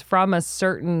GIFs from a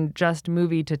certain Just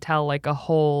movie to tell like a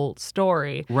whole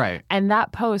story. Right. And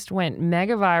that post went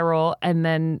mega viral. And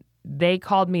then they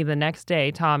called me the next day,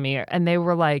 Tommy, and they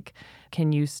were like,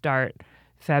 "Can you start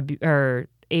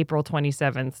April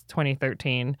 27th,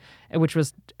 2013?"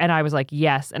 And I was like,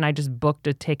 yes. And I just booked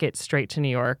a ticket straight to New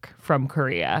York from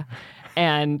Korea.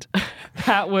 And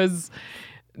that was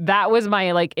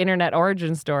my like internet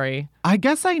origin story. I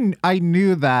guess I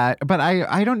knew that, but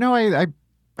I don't know. I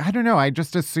don't know. I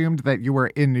just assumed that you were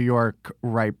in New York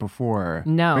right before.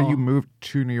 No. But you moved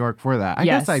to New York for that. I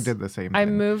guess I did the same thing. I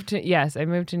moved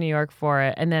to New York for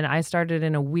it. And then I started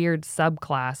in a weird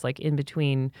subclass like in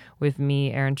between with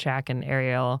me, Aaron Chack, and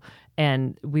Ariel.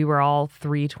 And we were all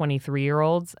 3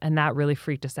 23-year-olds, and that really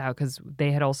freaked us out because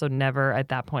they had also never at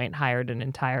that point hired an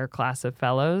entire class of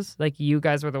fellows. Like, you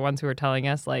guys were the ones who were telling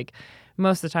us, like,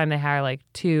 most of the time they hire like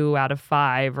 2 out of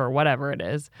 5 or whatever it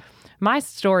is. My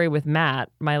story with Matt,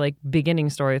 my like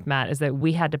beginning story with Matt, is that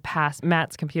we had to pass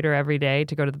Matt's computer every day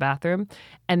to go to the bathroom.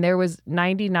 And there was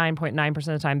 99.9% of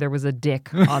the time there was a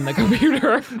dick on the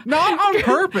computer. Not on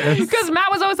purpose. Because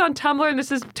Matt was always on Tumblr, and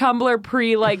this is Tumblr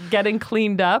pre like getting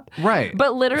cleaned up. Right.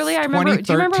 But literally, I remember,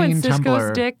 do you remember when Cisco's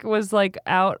Tumblr. dick was like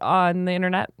out on the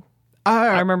internet?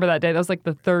 I remember that day. That was like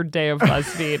the 3rd day of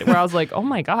BuzzFeed where I was like, oh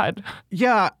my God.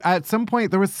 Yeah. At some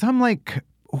point, there was some like,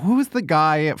 who was the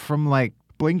guy from like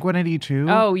Blink-182?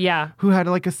 Oh, yeah. Who had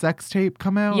like a sex tape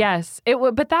come out? Yes.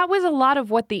 But that was a lot of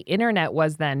what the internet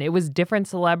was then. It was different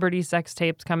celebrity sex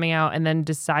tapes coming out and then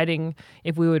deciding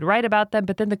if we would write about them.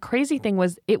 But then the crazy thing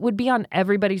was it would be on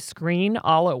everybody's screen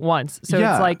all at once. So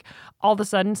it's like all of a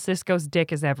sudden Cisco's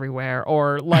dick is everywhere,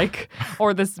 or like,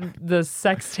 or the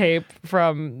sex tape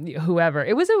from whoever.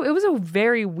 It was a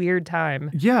very weird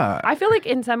time. Yeah. I feel like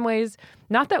in some ways,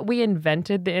 not that we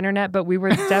invented the internet, but we were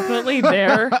definitely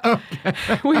there.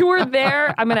 We were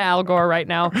there. I'm going to Al Gore right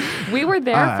now. We were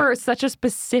there for such a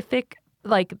specific,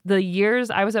 like the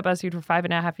years. I was at BuzzFeed for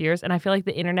 5.5 years, and I feel like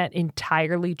the internet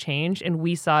entirely changed, and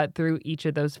we saw it through each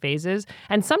of those phases.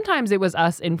 And sometimes it was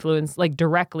us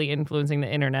directly influencing the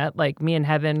internet. Like me and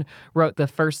Heaven wrote the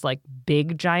first like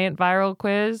big giant viral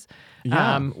quiz.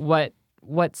 Yeah.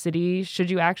 What city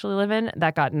should you actually live in?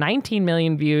 That got 19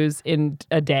 million views in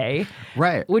a day.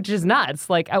 Right. Which is nuts.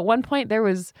 Like at one point there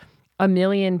was 1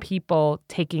 million people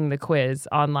taking the quiz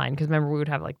online. Because remember, we would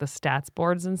have like the stats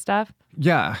boards and stuff.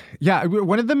 Yeah. Yeah.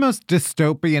 One of the most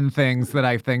dystopian things that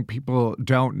I think people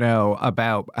don't know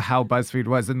about how BuzzFeed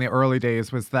was in the early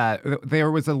days was that there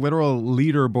was a literal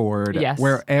leaderboard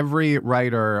where every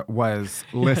writer was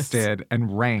listed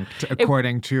and ranked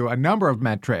according to a number of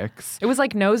metrics. It was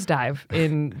like Nosedive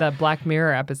in the Black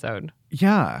Mirror episode.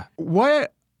 Yeah.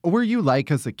 What were you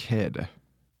like as a kid?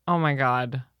 Oh, my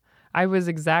God. I was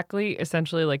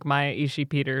essentially like Maya Ishii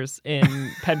Peters in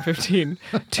Pen 15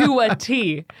 to a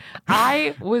T.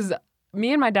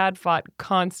 Me and my dad fought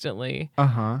constantly.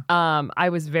 I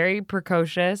was very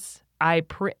precocious.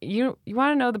 You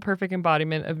want to know the perfect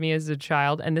embodiment of me as a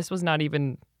child? And this was not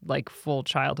even like full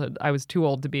childhood. I was too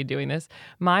old to be doing this.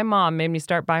 My mom made me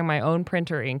start buying my own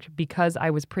printer ink because I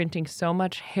was printing so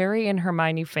much Harry and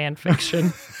Hermione fan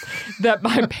fiction that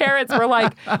my parents were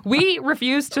like, we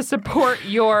refuse to support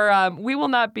we will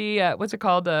not be, what's it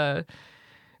called?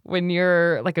 When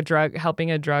you're like helping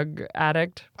a drug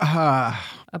addict.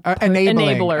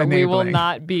 Enabler. We will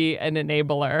not be an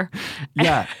enabler.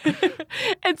 Yeah.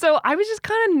 And so I was just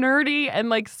kind of nerdy and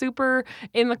like super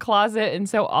in the closet. And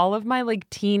so all of my like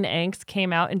teen angst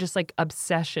came out in just like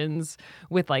obsessions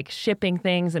with like shipping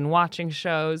things and watching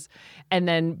shows, and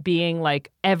then being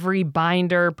like every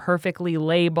binder perfectly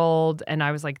labeled. And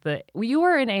I was like you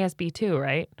were in ASB too,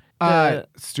 right?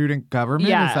 Student government?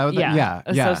 Yeah, Is that what yeah.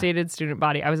 Associated Student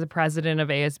Body. I was the president of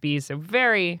ASB, so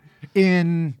very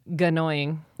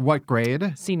annoying. What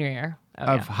grade? Senior year.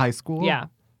 High school? Yeah.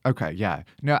 Okay, yeah.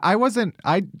 No, I wasn't.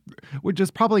 Which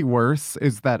is probably worse,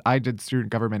 is that I did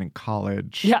student government in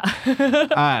college.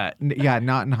 Yeah. Yeah,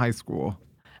 not in high school.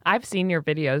 I've seen your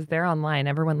videos. They're online.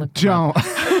 Everyone look them up.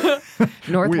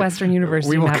 Northwestern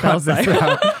University, we will Matt cut this Belzai.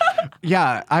 out.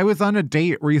 Yeah, I was on a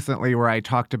date recently where I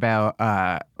talked about,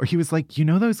 he was like, you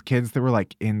know those kids that were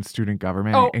like in student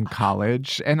government in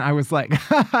college? And I was like,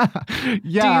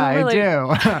 yeah, I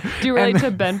do. Do you relate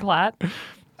to Ben Platt?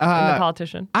 The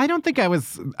politician? I don't think I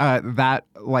was that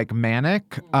like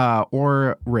manic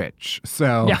or rich.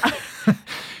 So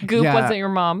Goop wasn't your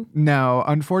mom? No,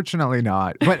 unfortunately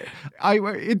not. But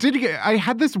I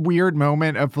had this weird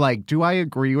moment of like, do I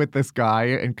agree with this guy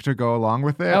and to go along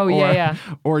with it?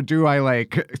 Or do I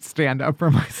like stand up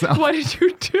for myself? What did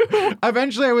you do?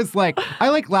 Eventually I was like, I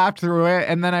like laughed through it,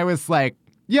 and then I was like,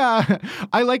 yeah,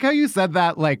 I like how you said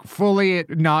that, like fully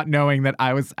not knowing that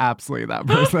I was absolutely that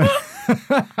person.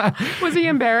 Was he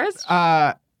embarrassed?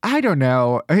 I don't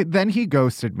know. Then he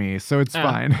ghosted me, so it's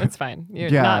fine. It's fine. You're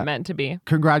not meant to be.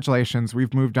 Congratulations.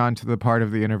 We've moved on to the part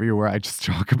of the interview where I just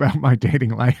talk about my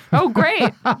dating life. Oh,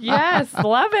 great. Yes,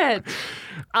 love it.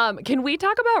 Can we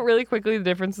talk about really quickly the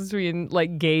difference between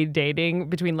like gay dating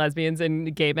between lesbians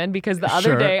and gay men? Because the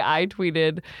other day I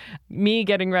tweeted me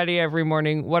getting ready every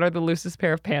morning, what are the loosest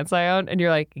pair of pants I own? And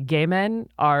you're like, gay men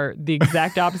are the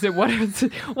exact opposite. What is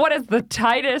the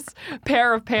tightest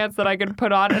pair of pants that I can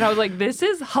put on? And I was like, this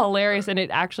is hilarious. And it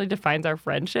actually defines our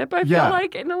friendship, I feel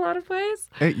like, in a lot of ways.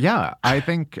 I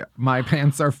think my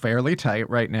pants are fairly tight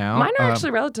right now. Mine are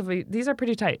actually these are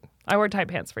pretty tight. I wore tight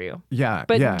pants for you. Yeah.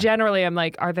 But generally, I'm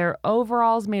like, are there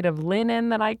overalls made of linen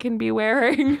that I can be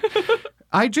wearing?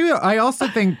 I do. I also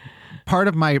think part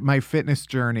of my fitness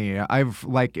journey, I've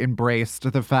like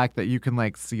embraced the fact that you can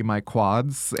like see my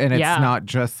quads, and it's not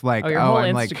just like, your whole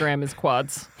I'm Instagram is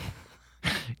quads.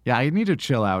 Yeah, I need to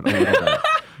chill out a little bit.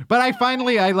 But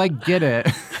I like get it.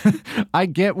 I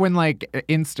get when like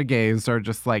Insta-gays are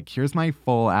just like, here's my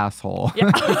full asshole.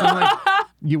 Yeah. I'm like,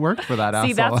 you worked for that asshole.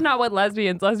 See, that's not what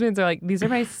lesbians are like, these are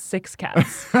my 6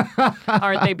 cats.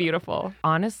 Aren't they beautiful?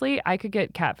 Honestly, I could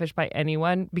get catfished by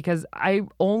anyone because I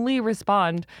only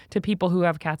respond to people who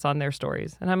have cats on their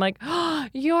stories. And I'm like, oh,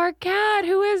 your cat,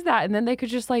 who is that? And then they could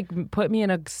just like put me in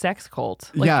a sex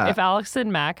cult. Like if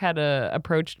Allison Mack had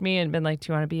approached me and been like,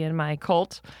 do you want to be in my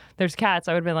cult? There's cats.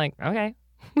 I would have been like, okay.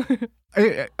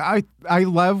 I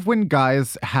love when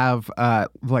guys have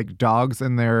like dogs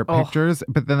in their pictures,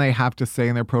 but then they have to say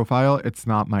in their profile, it's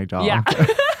not my dog. Yeah.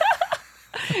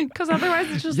 Because otherwise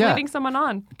it's just leading someone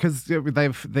on. Because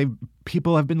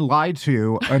people have been lied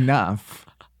to enough.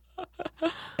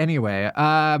 Anyway,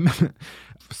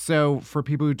 so for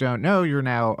people who don't know, you're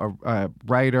now a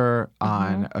writer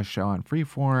on a show on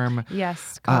Freeform.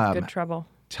 Yes, called Good Trouble.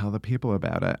 Tell the people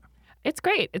about it. It's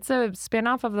great. It's a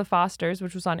spinoff of The Fosters,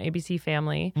 which was on ABC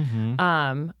Family.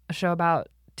 A show about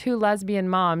 2 lesbian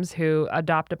moms who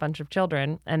adopt a bunch of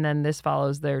children, and then this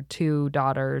follows their 2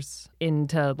 daughters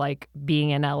into like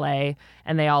being in LA,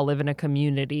 and they all live in a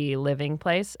community living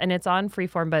place. And it's on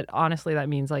Freeform, but honestly, that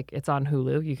means like it's on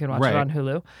Hulu. You can watch it on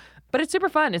Hulu. But it's super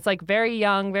fun. It's like very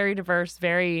young, very diverse,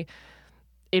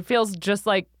 it feels just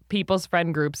like people's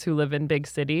friend groups who live in big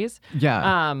cities.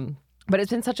 Yeah. But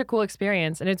it's been such a cool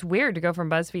experience. And it's weird to go from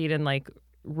BuzzFeed and like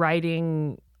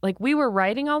writing, like we were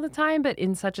writing all the time, but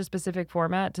in such a specific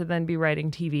format to then be writing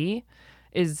TV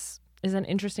is an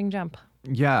interesting jump.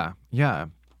 Yeah. Yeah.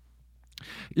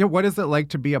 Yeah. What is it like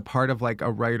to be a part of like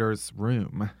a writer's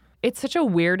room? It's such a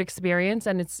weird experience,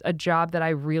 and it's a job that I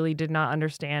really did not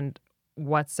understand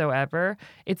whatsoever.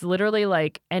 It's literally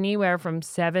like anywhere from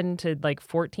 7 to like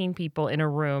 14 people in a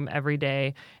room every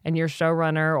day, and your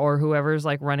showrunner or whoever's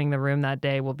like running the room that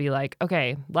day will be like,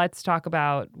 okay, let's talk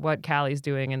about what Callie's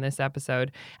doing in this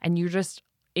episode. And you're just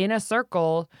in a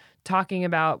circle talking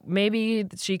about maybe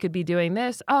she could be doing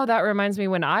this. Oh, that reminds me,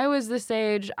 when I was this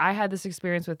age, I had this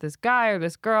experience with this guy or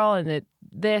this girl, and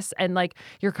this, and like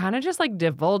you're kind of just like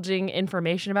divulging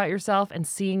information about yourself and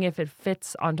seeing if it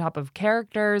fits on top of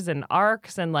characters and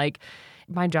arcs. And like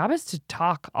my job is to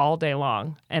talk all day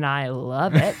long, and I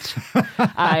love it.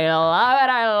 I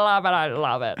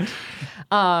love it.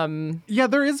 Yeah,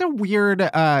 there is a weird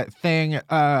thing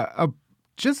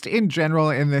just in general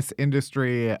in this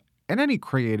industry, in any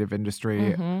creative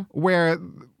industry, where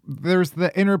there's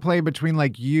the interplay between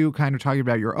like you kind of talking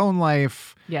about your own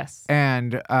life. Yes.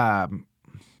 And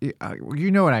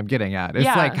you know what I'm getting at. It's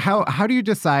like how do you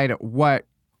decide what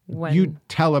you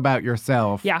tell about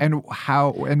yourself and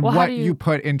how and what you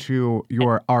put into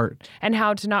your art and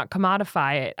how to not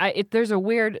commodify it. There's a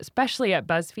weird, especially at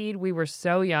BuzzFeed, we were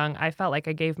so young. I felt like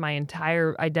I gave my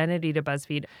entire identity to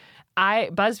BuzzFeed.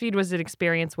 BuzzFeed was an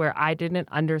experience where I didn't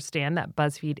understand that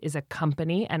BuzzFeed is a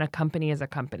company, and a company is a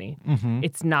company.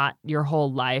 It's not your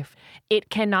whole life. It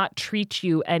cannot treat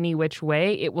you any which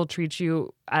way. It will treat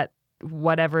you at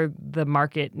whatever the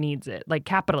market needs it, like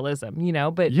capitalism, you know?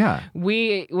 But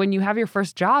when you have your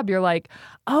first job, you're like,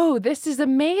 oh, this is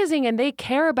amazing. And they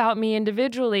care about me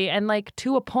individually and like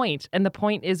to a point. And the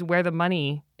point is where the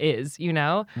money is, you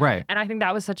know? Right. And I think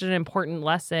that was such an important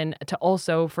lesson to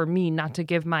also, for me, not to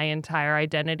give my entire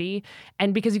identity.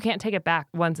 And because you can't take it back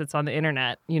once it's on the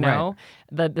internet, you know?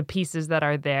 Right. The pieces that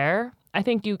are there. I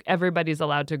think everybody's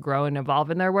allowed to grow and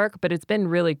evolve in their work, but it's been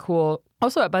really cool.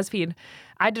 Also at BuzzFeed,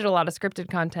 I did a lot of scripted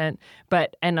content,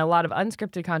 and a lot of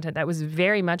unscripted content that was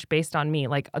very much based on me.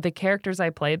 Like the characters I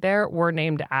played there were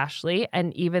named Ashley,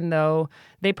 and even though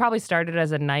they probably started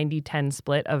as a 90-10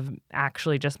 split of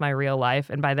actually just my real life,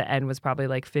 and by the end was probably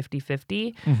like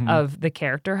 50-50 of the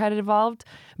character had evolved.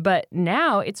 But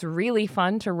now it's really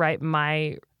fun to write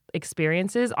my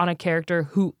experiences on a character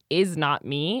who is not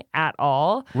me at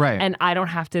all. Right. And I don't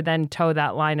have to then toe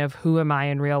that line of who am I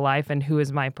in real life and who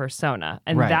is my persona.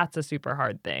 And that's a super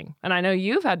hard thing. And I know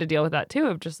you've had to deal with that too,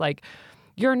 of just like,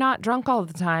 you're not drunk all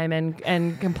the time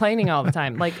and complaining all the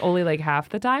time, like only like half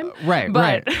the time. Right.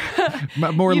 But,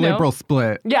 more liberal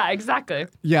split. Yeah, exactly.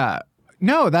 Yeah.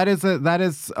 No, that is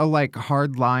a like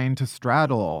hard line to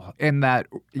straddle in that.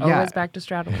 Yeah. Always back to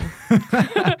straddling.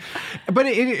 But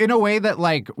in a way that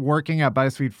like working at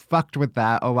BuzzFeed fucked with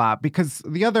that a lot, because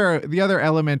the other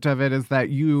element of it is that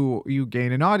you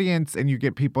gain an audience and you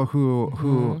get people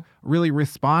who really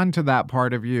respond to that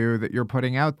part of you that you're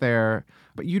putting out there,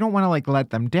 but you don't want to like let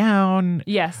them down.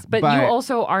 Yes, but you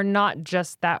also are not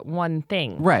just that one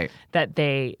thing, right? That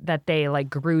they like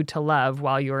grew to love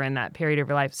while you were in that period of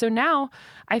your life. So now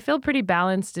I feel pretty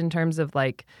balanced in terms of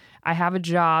like I have a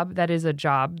job that is a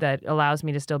job that allows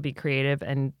me to still be creative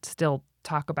and still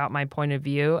talk about my point of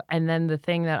view. And then the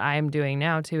thing that I am doing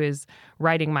now too is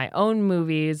writing my own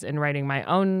movies and writing my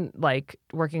own, like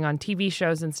working on TV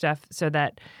shows and stuff, so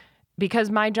that because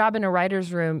my job in a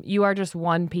writer's room, you are just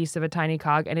one piece of a tiny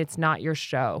cog and it's not your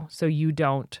show. So you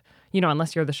don't,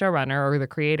 unless you're the showrunner or the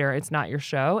creator, it's not your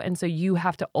show. And so you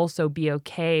have to also be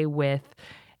okay with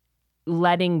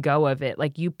letting go of it.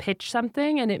 Like you pitch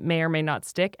something and it may or may not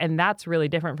stick. And that's really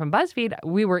different from BuzzFeed.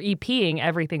 We were EPing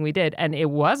everything we did and it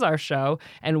was our show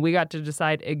and we got to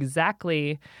decide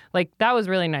exactly, like that was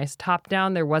really nice. Top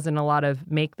down, there wasn't a lot of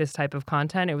make this type of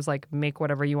content. It was like make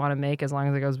whatever you want to make as long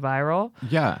as it goes viral.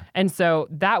 Yeah. And so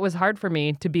that was hard for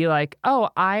me to be like, oh,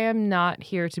 I am not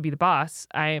here to be the boss.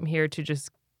 I am here to just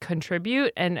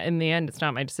contribute. And in the end, it's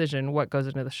not my decision what goes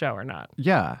into the show or not.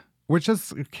 Yeah. Which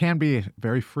can be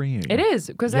very freeing. It is,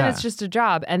 because then it's just a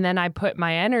job. And then I put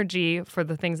my energy for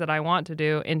the things that I want to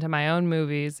do into my own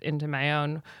movies, into my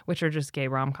own, which are just gay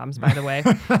rom-coms, by the way.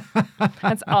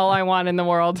 That's all I want in the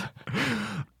world.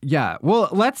 Yeah. Well,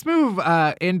 let's move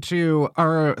into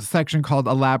our section called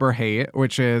Elaborate,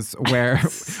 which is where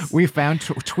we found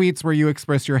tweets where you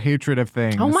express your hatred of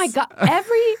things. Oh, my God.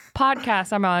 Every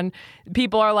podcast I'm on,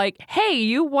 people are like, hey,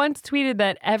 you once tweeted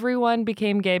that everyone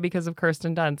became gay because of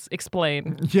Kirsten Dunst.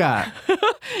 Explain. Yeah.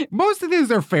 Most of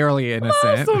these are fairly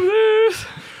innocent.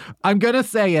 I'm going to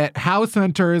say it. House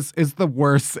Hunters is the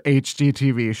worst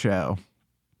HGTV show.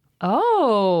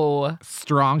 Oh.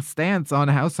 Strong stance on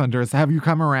House Hunters. Have you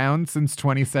come around since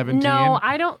 2017? No,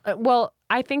 I don't. Well,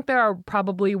 I think there are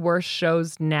probably worse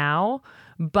shows now,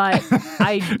 but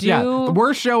I do. Yeah, the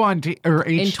worst show on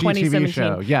HGTV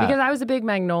show. Yeah. Because I was a big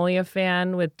Magnolia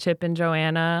fan with Chip and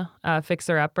Joanna,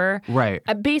 Fixer Upper. Right.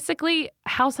 Basically,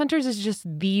 House Hunters is just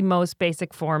the most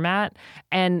basic format,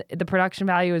 and the production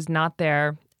value is not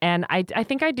there. And I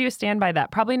think I do stand by that.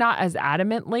 Probably not as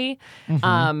adamantly,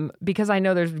 because I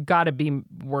know there's got to be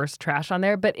worse trash on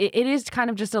there. But it is kind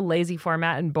of just a lazy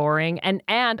format and boring.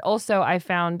 And also I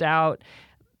found out,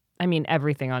 I mean,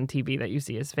 everything on TV that you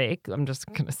see is fake. I'm just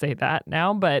going to say that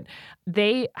now. But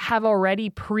they have already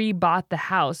pre-bought the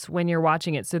house when you're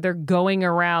watching it. So they're going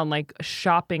around like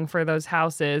shopping for those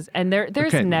houses. And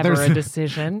there's never a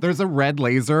decision. There's a red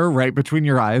laser right between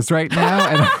your eyes right now.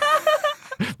 And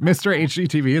Mr.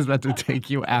 HGTV is about to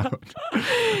take you out.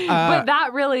 But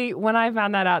that really, when I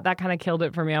found that out, that kind of killed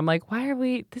it for me. I'm like, why are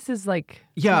we, this is like,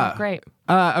 yeah, great.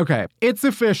 Okay. It's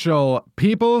official.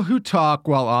 People who talk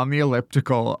while on the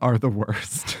elliptical are the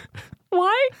worst.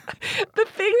 Why? The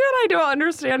thing that I don't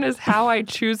understand is how I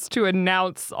choose to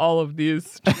announce all of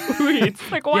these tweets.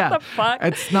 Like, what the fuck?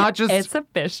 It's not just... It's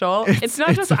official. It's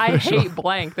not just official. I hate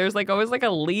blank. There's like always like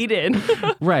a lead in.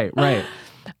 Right.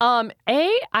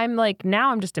 I'm like,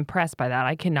 now I'm just impressed by that.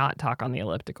 I cannot talk on the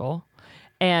elliptical.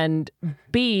 And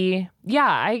B,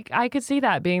 yeah, I could see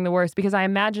that being the worst, because I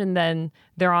imagine then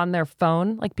they're on their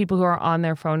phone, like people who are on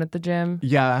their phone at the gym.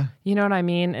 Yeah. You know what I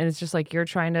mean? And it's just like you're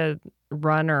trying to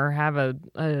run or have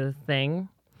a thing.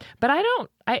 But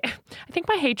I think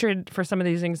my hatred for some of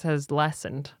these things has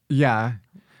lessened. Yeah.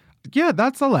 Yeah,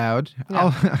 that's allowed.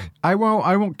 Yeah. I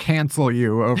won't cancel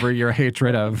you over your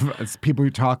hatred of people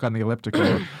who talk on the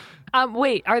elliptical.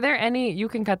 Wait, are there any, you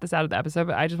can cut this out of the episode,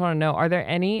 but I just want to know, are there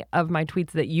any of my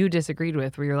tweets that you disagreed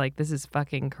with where you're like, this is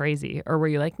fucking crazy? Or were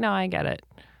you like, no, I get it?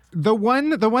 The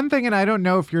one thing, and I don't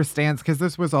know if your stance, because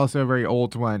this was also a very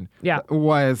old one,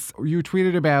 was you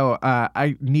tweeted about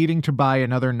I needing to buy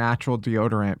another natural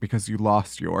deodorant because you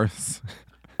lost yours.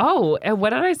 Oh, and what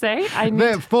did I say?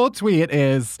 The full tweet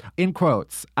is, in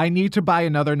quotes, I need to buy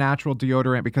another natural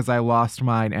deodorant because I lost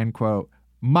mine, end quote.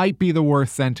 Might be the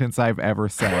worst sentence I've ever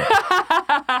said.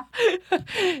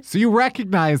 So you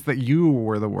recognize that you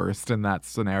were the worst in that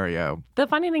scenario. The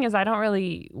funny thing is I don't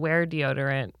really wear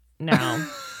deodorant now.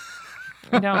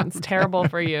 I don't. It's terrible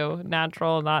for you.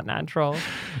 Natural, not natural.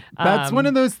 That's one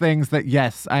of those things that,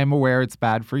 yes, I'm aware it's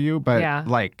bad for you, but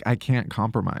like I can't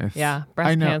compromise. Yeah,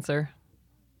 breast cancer.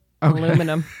 Okay.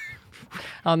 Aluminum.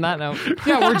 On that note.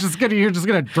 Yeah, you're just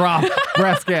gonna drop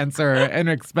breast cancer and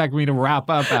expect me to wrap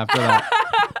up after that.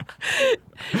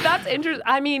 interesting.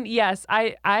 I mean, yes,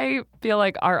 I feel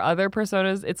like our other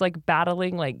personas, it's like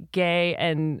battling like gay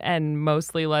and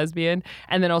mostly lesbian,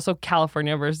 and then also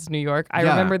California versus New York. I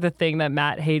remember the thing that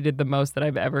Matt hated the most that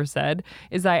I've ever said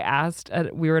is I asked,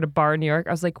 we were at a bar in New York,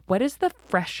 I was like, what is the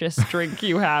freshest drink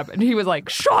you have? And he was like,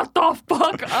 shut the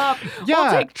fuck up.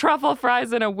 We'll take truffle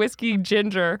fries and a whiskey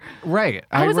ginger. Right.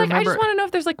 I was like, I just want to know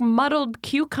if there's like muddled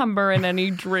cucumber in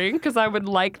any drink because I would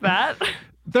like that.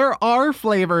 There are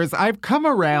flavors. I've come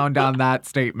around on that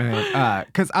statement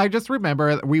because I just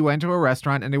remember we went to a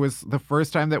restaurant and it was the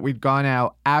first time that we'd gone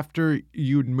out after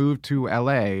you'd moved to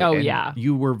LA. Oh, and yeah.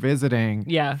 You were visiting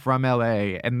from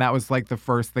LA. And that was like the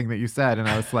first thing that you said. And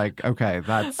I was like, okay,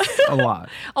 that's a lot.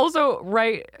 Also,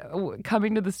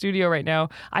 coming to the studio right now,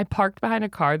 I parked behind a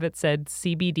car that said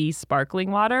CBD sparkling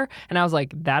water. And I was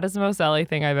like, that is the most LA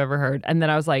thing I've ever heard. And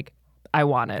then I was like, I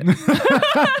want it.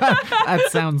 That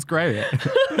sounds great.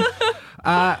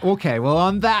 Okay, well,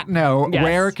 on that note,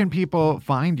 where can people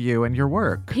find you and your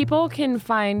work? People can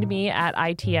find me at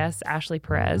ITS Ashley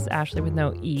Perez, Ashley with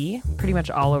no E, pretty much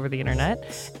all over the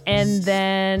internet. And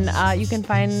then you can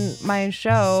find my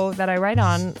show that I write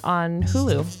on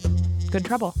Hulu, Good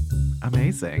Trouble.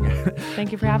 Amazing.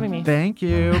 Thank you for having me. Thank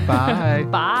you. Bye.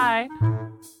 Bye.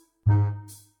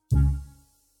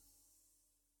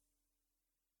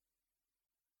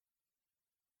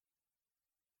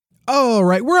 All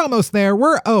right, we're almost there.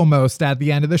 We're almost at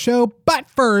the end of the show. But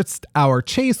first, our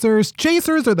chasers.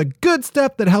 Chasers are the good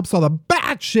stuff that helps all the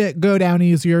bad shit go down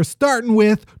easier, starting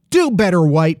with Do Better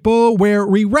White Bull, where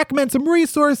we recommend some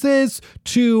resources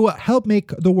to help make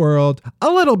the world a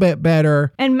little bit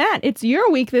better. And Matt, it's your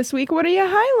week this week. What are you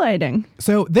highlighting?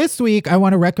 So this week, I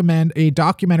want to recommend a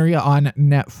documentary on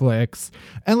Netflix.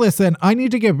 And listen, I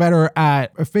need to get better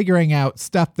at figuring out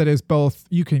stuff that is both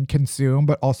you can consume,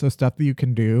 but also stuff that you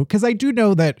can do. Because I do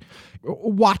know that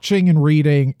watching and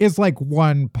reading is like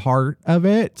one part of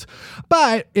it,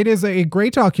 but it is a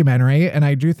great documentary, and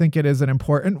I do think it is an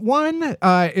important one.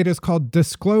 It is called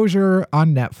Disclosure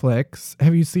on Netflix.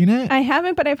 Have you seen it? I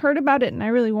haven't, but I've heard about it, and I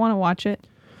really want to watch it.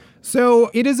 So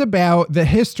it is about the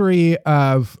history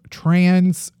of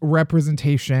trans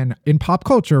representation in pop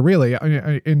culture, really,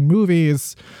 in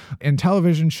movies, in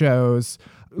television shows.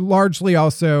 Largely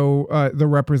also the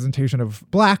representation of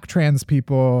Black trans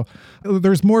people.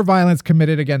 There's more violence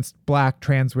committed against Black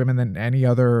trans women than any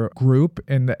other group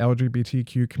in the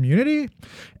LGBTQ community.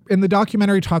 And the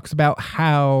documentary talks about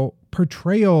how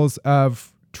portrayals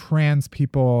of trans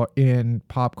people in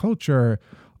pop culture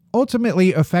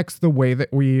ultimately affects the way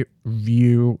that we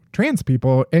view trans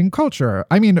people in culture.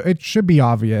 I mean, it should be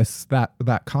obvious,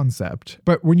 that concept.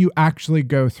 But when you actually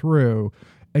go through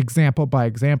example by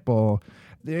example,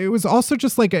 it was also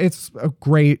just like, it's a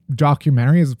great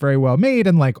documentary. It's very well made.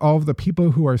 And like all of the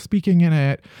people who are speaking in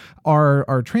it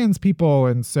are trans people.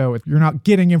 And so if you're not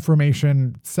getting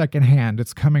information secondhand,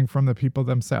 it's coming from the people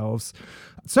themselves.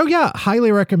 So yeah,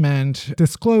 highly recommend.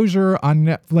 Disclosure on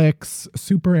Netflix.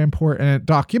 Super important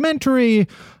documentary.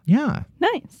 Yeah.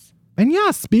 Nice. And yeah,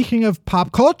 speaking of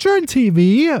pop culture and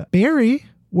TV, Barry,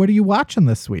 what are you watching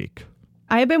this week?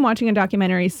 I have been watching a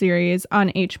documentary series on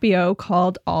HBO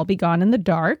called I'll Be Gone in the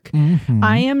Dark. Mm-hmm.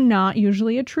 I am not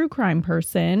usually a true crime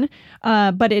person,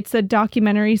 but it's a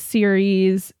documentary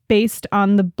series based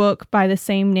on the book by the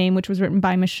same name, which was written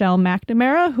by Michelle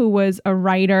McNamara, who was a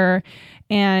writer,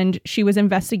 and she was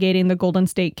investigating the Golden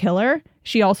State Killer.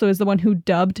 She also is the one who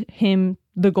dubbed him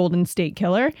the Golden State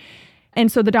Killer. And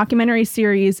so the documentary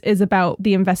series is about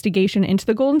the investigation into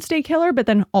the Golden State Killer, but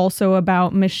then also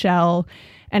about Michelle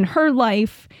and her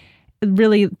life,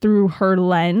 really through her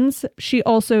lens. She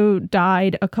also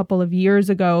died a couple of years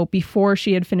ago before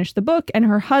she had finished the book, and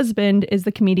her husband is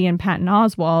the comedian Patton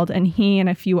Oswalt, and he and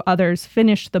a few others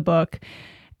finished the book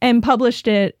and published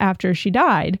it after she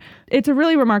died. It's a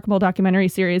really remarkable documentary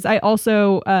series. I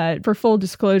also, for full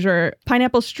disclosure,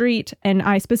 Pineapple Street and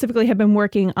I specifically have been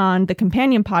working on the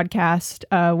companion podcast,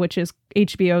 which is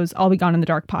HBO's I'll Be Gone in the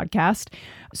Dark podcast.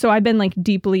 So I've been like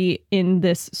deeply in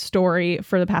this story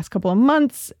for the past couple of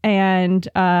months, and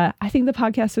I think the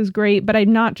podcast is great, but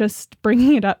I'm not just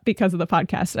bringing it up because of the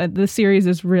podcast. The series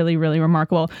is really, really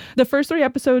remarkable. The first 3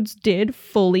 episodes did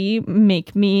fully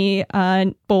make me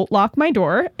bolt lock my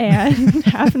door and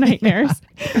have nightmares.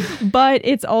 But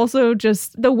it's also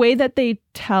just the way that they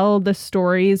tell the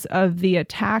stories of the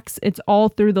attacks. It's all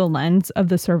through the lens of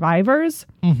the survivors.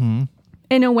 Mm-hmm.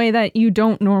 In a way that you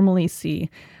don't normally see.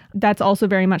 That's also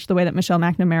very much the way that Michelle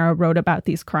McNamara wrote about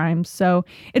these crimes. So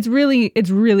it's really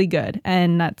good.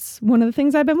 And that's one of the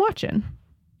things I've been watching.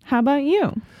 How about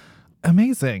you?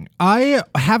 Amazing. I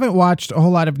haven't watched a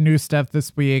whole lot of new stuff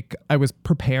this week. I was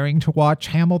preparing to watch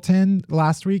Hamilton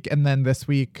last week, and then this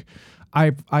week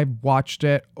I've watched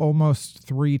it almost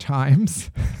 3 times.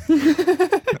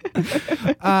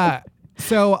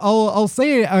 So I'll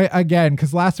say it again,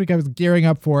 because last week I was gearing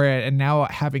up for it, and now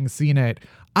having seen it,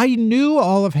 I knew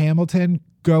all of Hamilton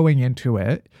going into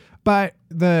it, but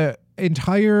the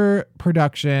entire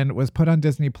production was put on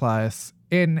Disney Plus,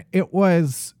 and it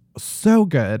was so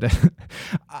good.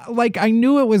 Like, I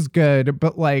knew it was good,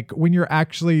 but like when you're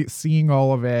actually seeing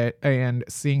all of it and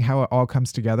seeing how it all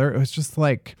comes together, it was just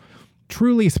like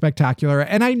truly spectacular.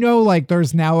 And I know like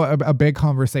there's now a big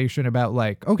conversation about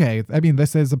like, okay, I mean,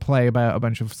 this is a play about a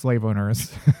bunch of slave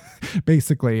owners.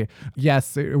 Basically,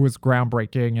 yes, it was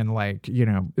groundbreaking, and like, you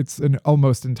know, it's an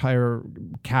almost entire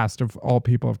cast of all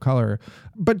people of color.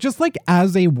 But just like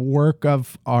as a work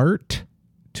of art,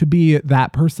 to be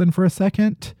that person for a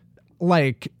second,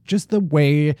 like just the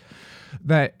way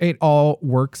that it all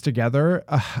works together,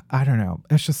 I don't know.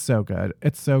 It's just so good.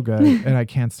 It's so good. And I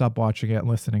can't stop watching it and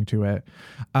listening to it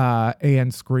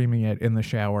and screaming it in the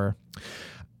shower.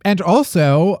 And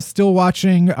also still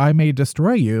watching I May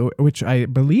Destroy You, which I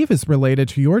believe is related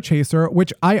to your Chaser,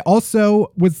 which I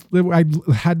also I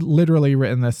had literally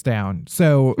written this down.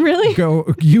 So really?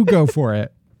 Go for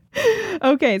it.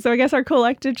 Okay, so I guess our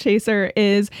collective Chaser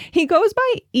is, he goes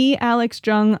by E. Alex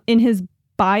Jung in his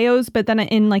bios, but then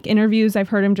in like interviews, I've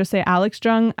heard him just say Alex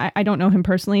Jung. I don't know him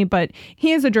personally, but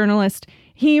he is a journalist.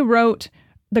 He wrote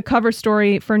the cover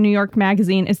story for New York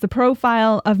Magazine. It's the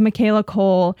profile of Michaela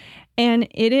Cole, and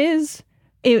it is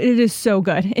so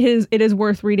good. It is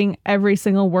worth reading every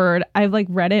single word. I've like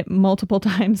read it multiple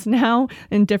times now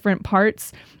in different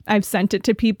parts. I've sent it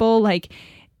to people. Like,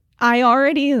 I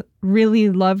already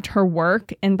really loved her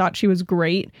work and thought she was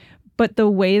great, but the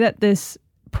way that this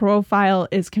profile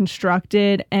is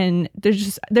constructed, and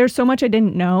there's so much I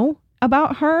didn't know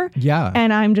about her. Yeah.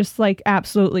 And I'm just like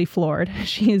absolutely floored.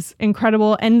 She's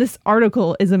incredible. And this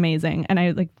article is amazing. And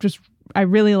I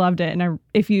really loved it. And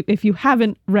if you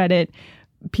haven't read it,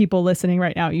 people listening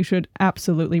right now, you should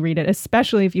absolutely read it,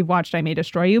 especially if you've watched I May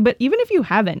Destroy You. But even if you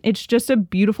haven't, it's just a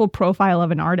beautiful profile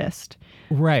of an artist.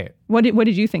 Right. What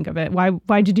did you think of it?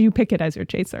 Why did you pick it as your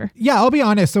Chaser? Yeah, I'll be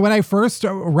honest. So when I first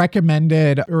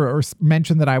recommended or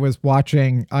mentioned that I was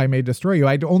watching I May Destroy You,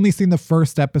 I'd only seen the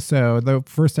first episode. The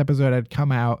first episode had come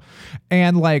out.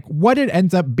 And like what it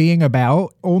ends up being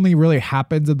about only really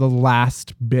happens in the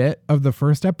last bit of the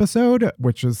first episode,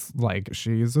 which is like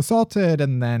she's assaulted.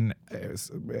 And then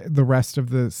the rest of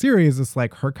the series is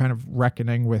like her kind of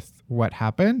reckoning with what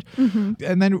happened. Mm-hmm.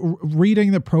 And then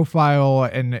reading the profile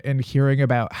and hearing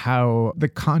about how the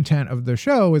content of the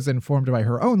show is informed by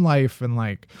her own life, and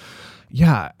like,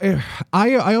 yeah,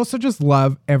 I also just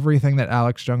love everything that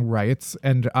Alex Jung writes.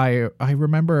 And I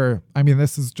remember, I mean,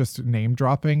 this is just name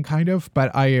dropping kind of, but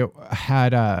I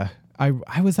had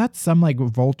I was at some like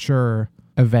Vulture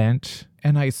event,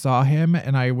 and I saw him,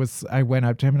 and I went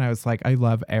up to him and I was like, I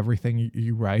love everything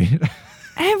you write.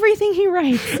 Everything he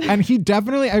writes. And he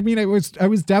definitely, I mean, I was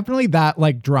definitely that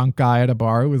like drunk guy at a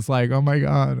bar who was like, oh my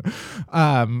God.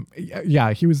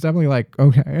 Yeah, he was definitely like,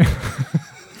 okay.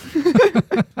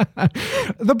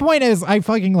 The point is, I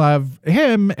fucking love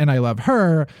him and I love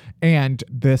her, and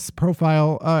this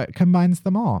profile combines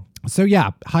them all. So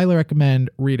yeah, highly recommend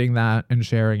reading that and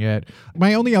sharing it.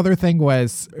 My only other thing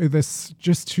was this,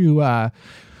 just to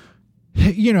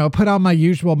put on my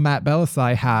usual Matt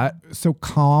Bellassai hat. So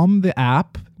Calm, the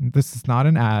app, this is not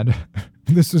an ad.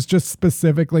 This was just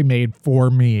specifically made for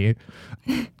me.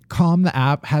 Calm, the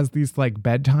app, has these like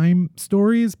bedtime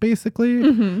stories basically.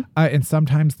 Mm-hmm. And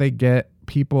sometimes they get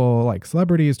people like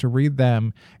celebrities to read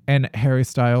them. And Harry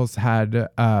Styles had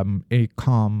a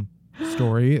Calm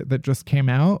story that just came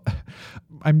out.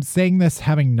 I'm saying this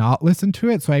having not listened to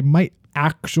it, so I might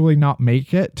actually not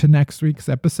make it to next week's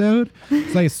episode.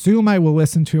 So I assume I will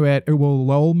listen to it. It will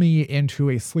lull me into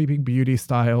a Sleeping Beauty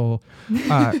style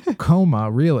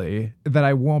coma, really, that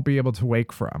I won't be able to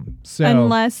wake from. So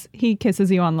unless he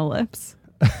kisses you on the lips.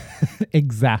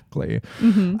 Exactly.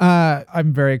 Mm-hmm.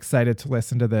 I'm very excited to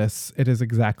listen to this. It is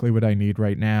exactly what I need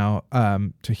right now,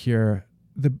 to hear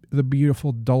the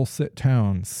beautiful dulcet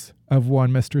tones of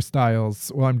one Mr.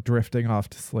 Styles while I'm drifting off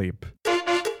to sleep.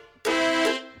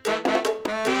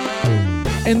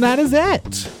 And that is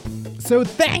it. So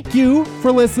thank you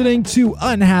for listening to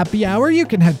Unhappy Hour. You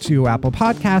can head to Apple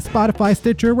Podcasts, Spotify,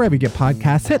 Stitcher, wherever you get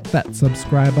podcasts. Hit that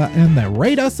subscribe button and then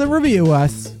rate us and review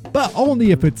us. But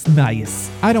only if it's nice.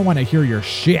 I don't want to hear your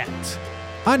shit.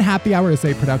 Unhappy Hour is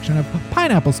a production of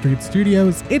Pineapple Street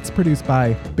Studios. It's produced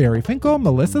by Barry Finkel,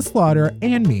 Melissa Slaughter,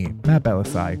 and me, Matt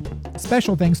Bellassai.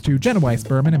 Special thanks to Jenna Weiss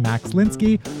Berman and Max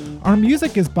Linsky. Our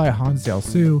music is by Hans Del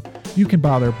Su. You can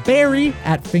bother Barry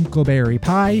at Finkelberry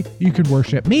Pie. You can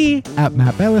worship me at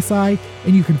Matt Belisai.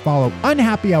 And you can follow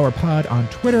Unhappy Hour Pod on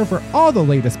Twitter for all the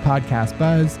latest podcast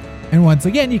buzz. And once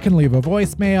again, you can leave a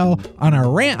voicemail on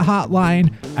our rant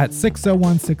hotline at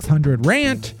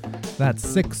 601-600-RANT. That's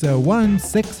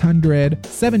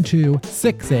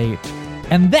 601-600-7268.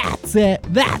 And that's it.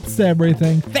 That's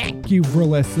everything. Thank you for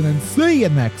listening. See you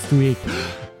next week.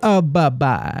 Bye-bye.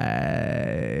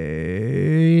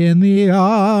 In the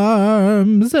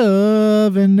arms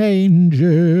of an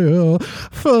angel,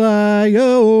 fly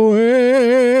away.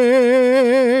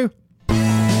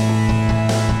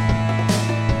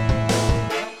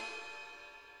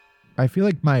 I feel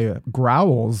like my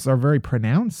growls are very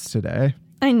pronounced today.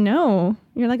 I know.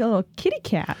 You're like a little kitty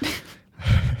cat.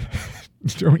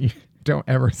 Don't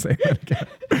ever say that again.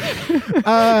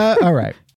 All right.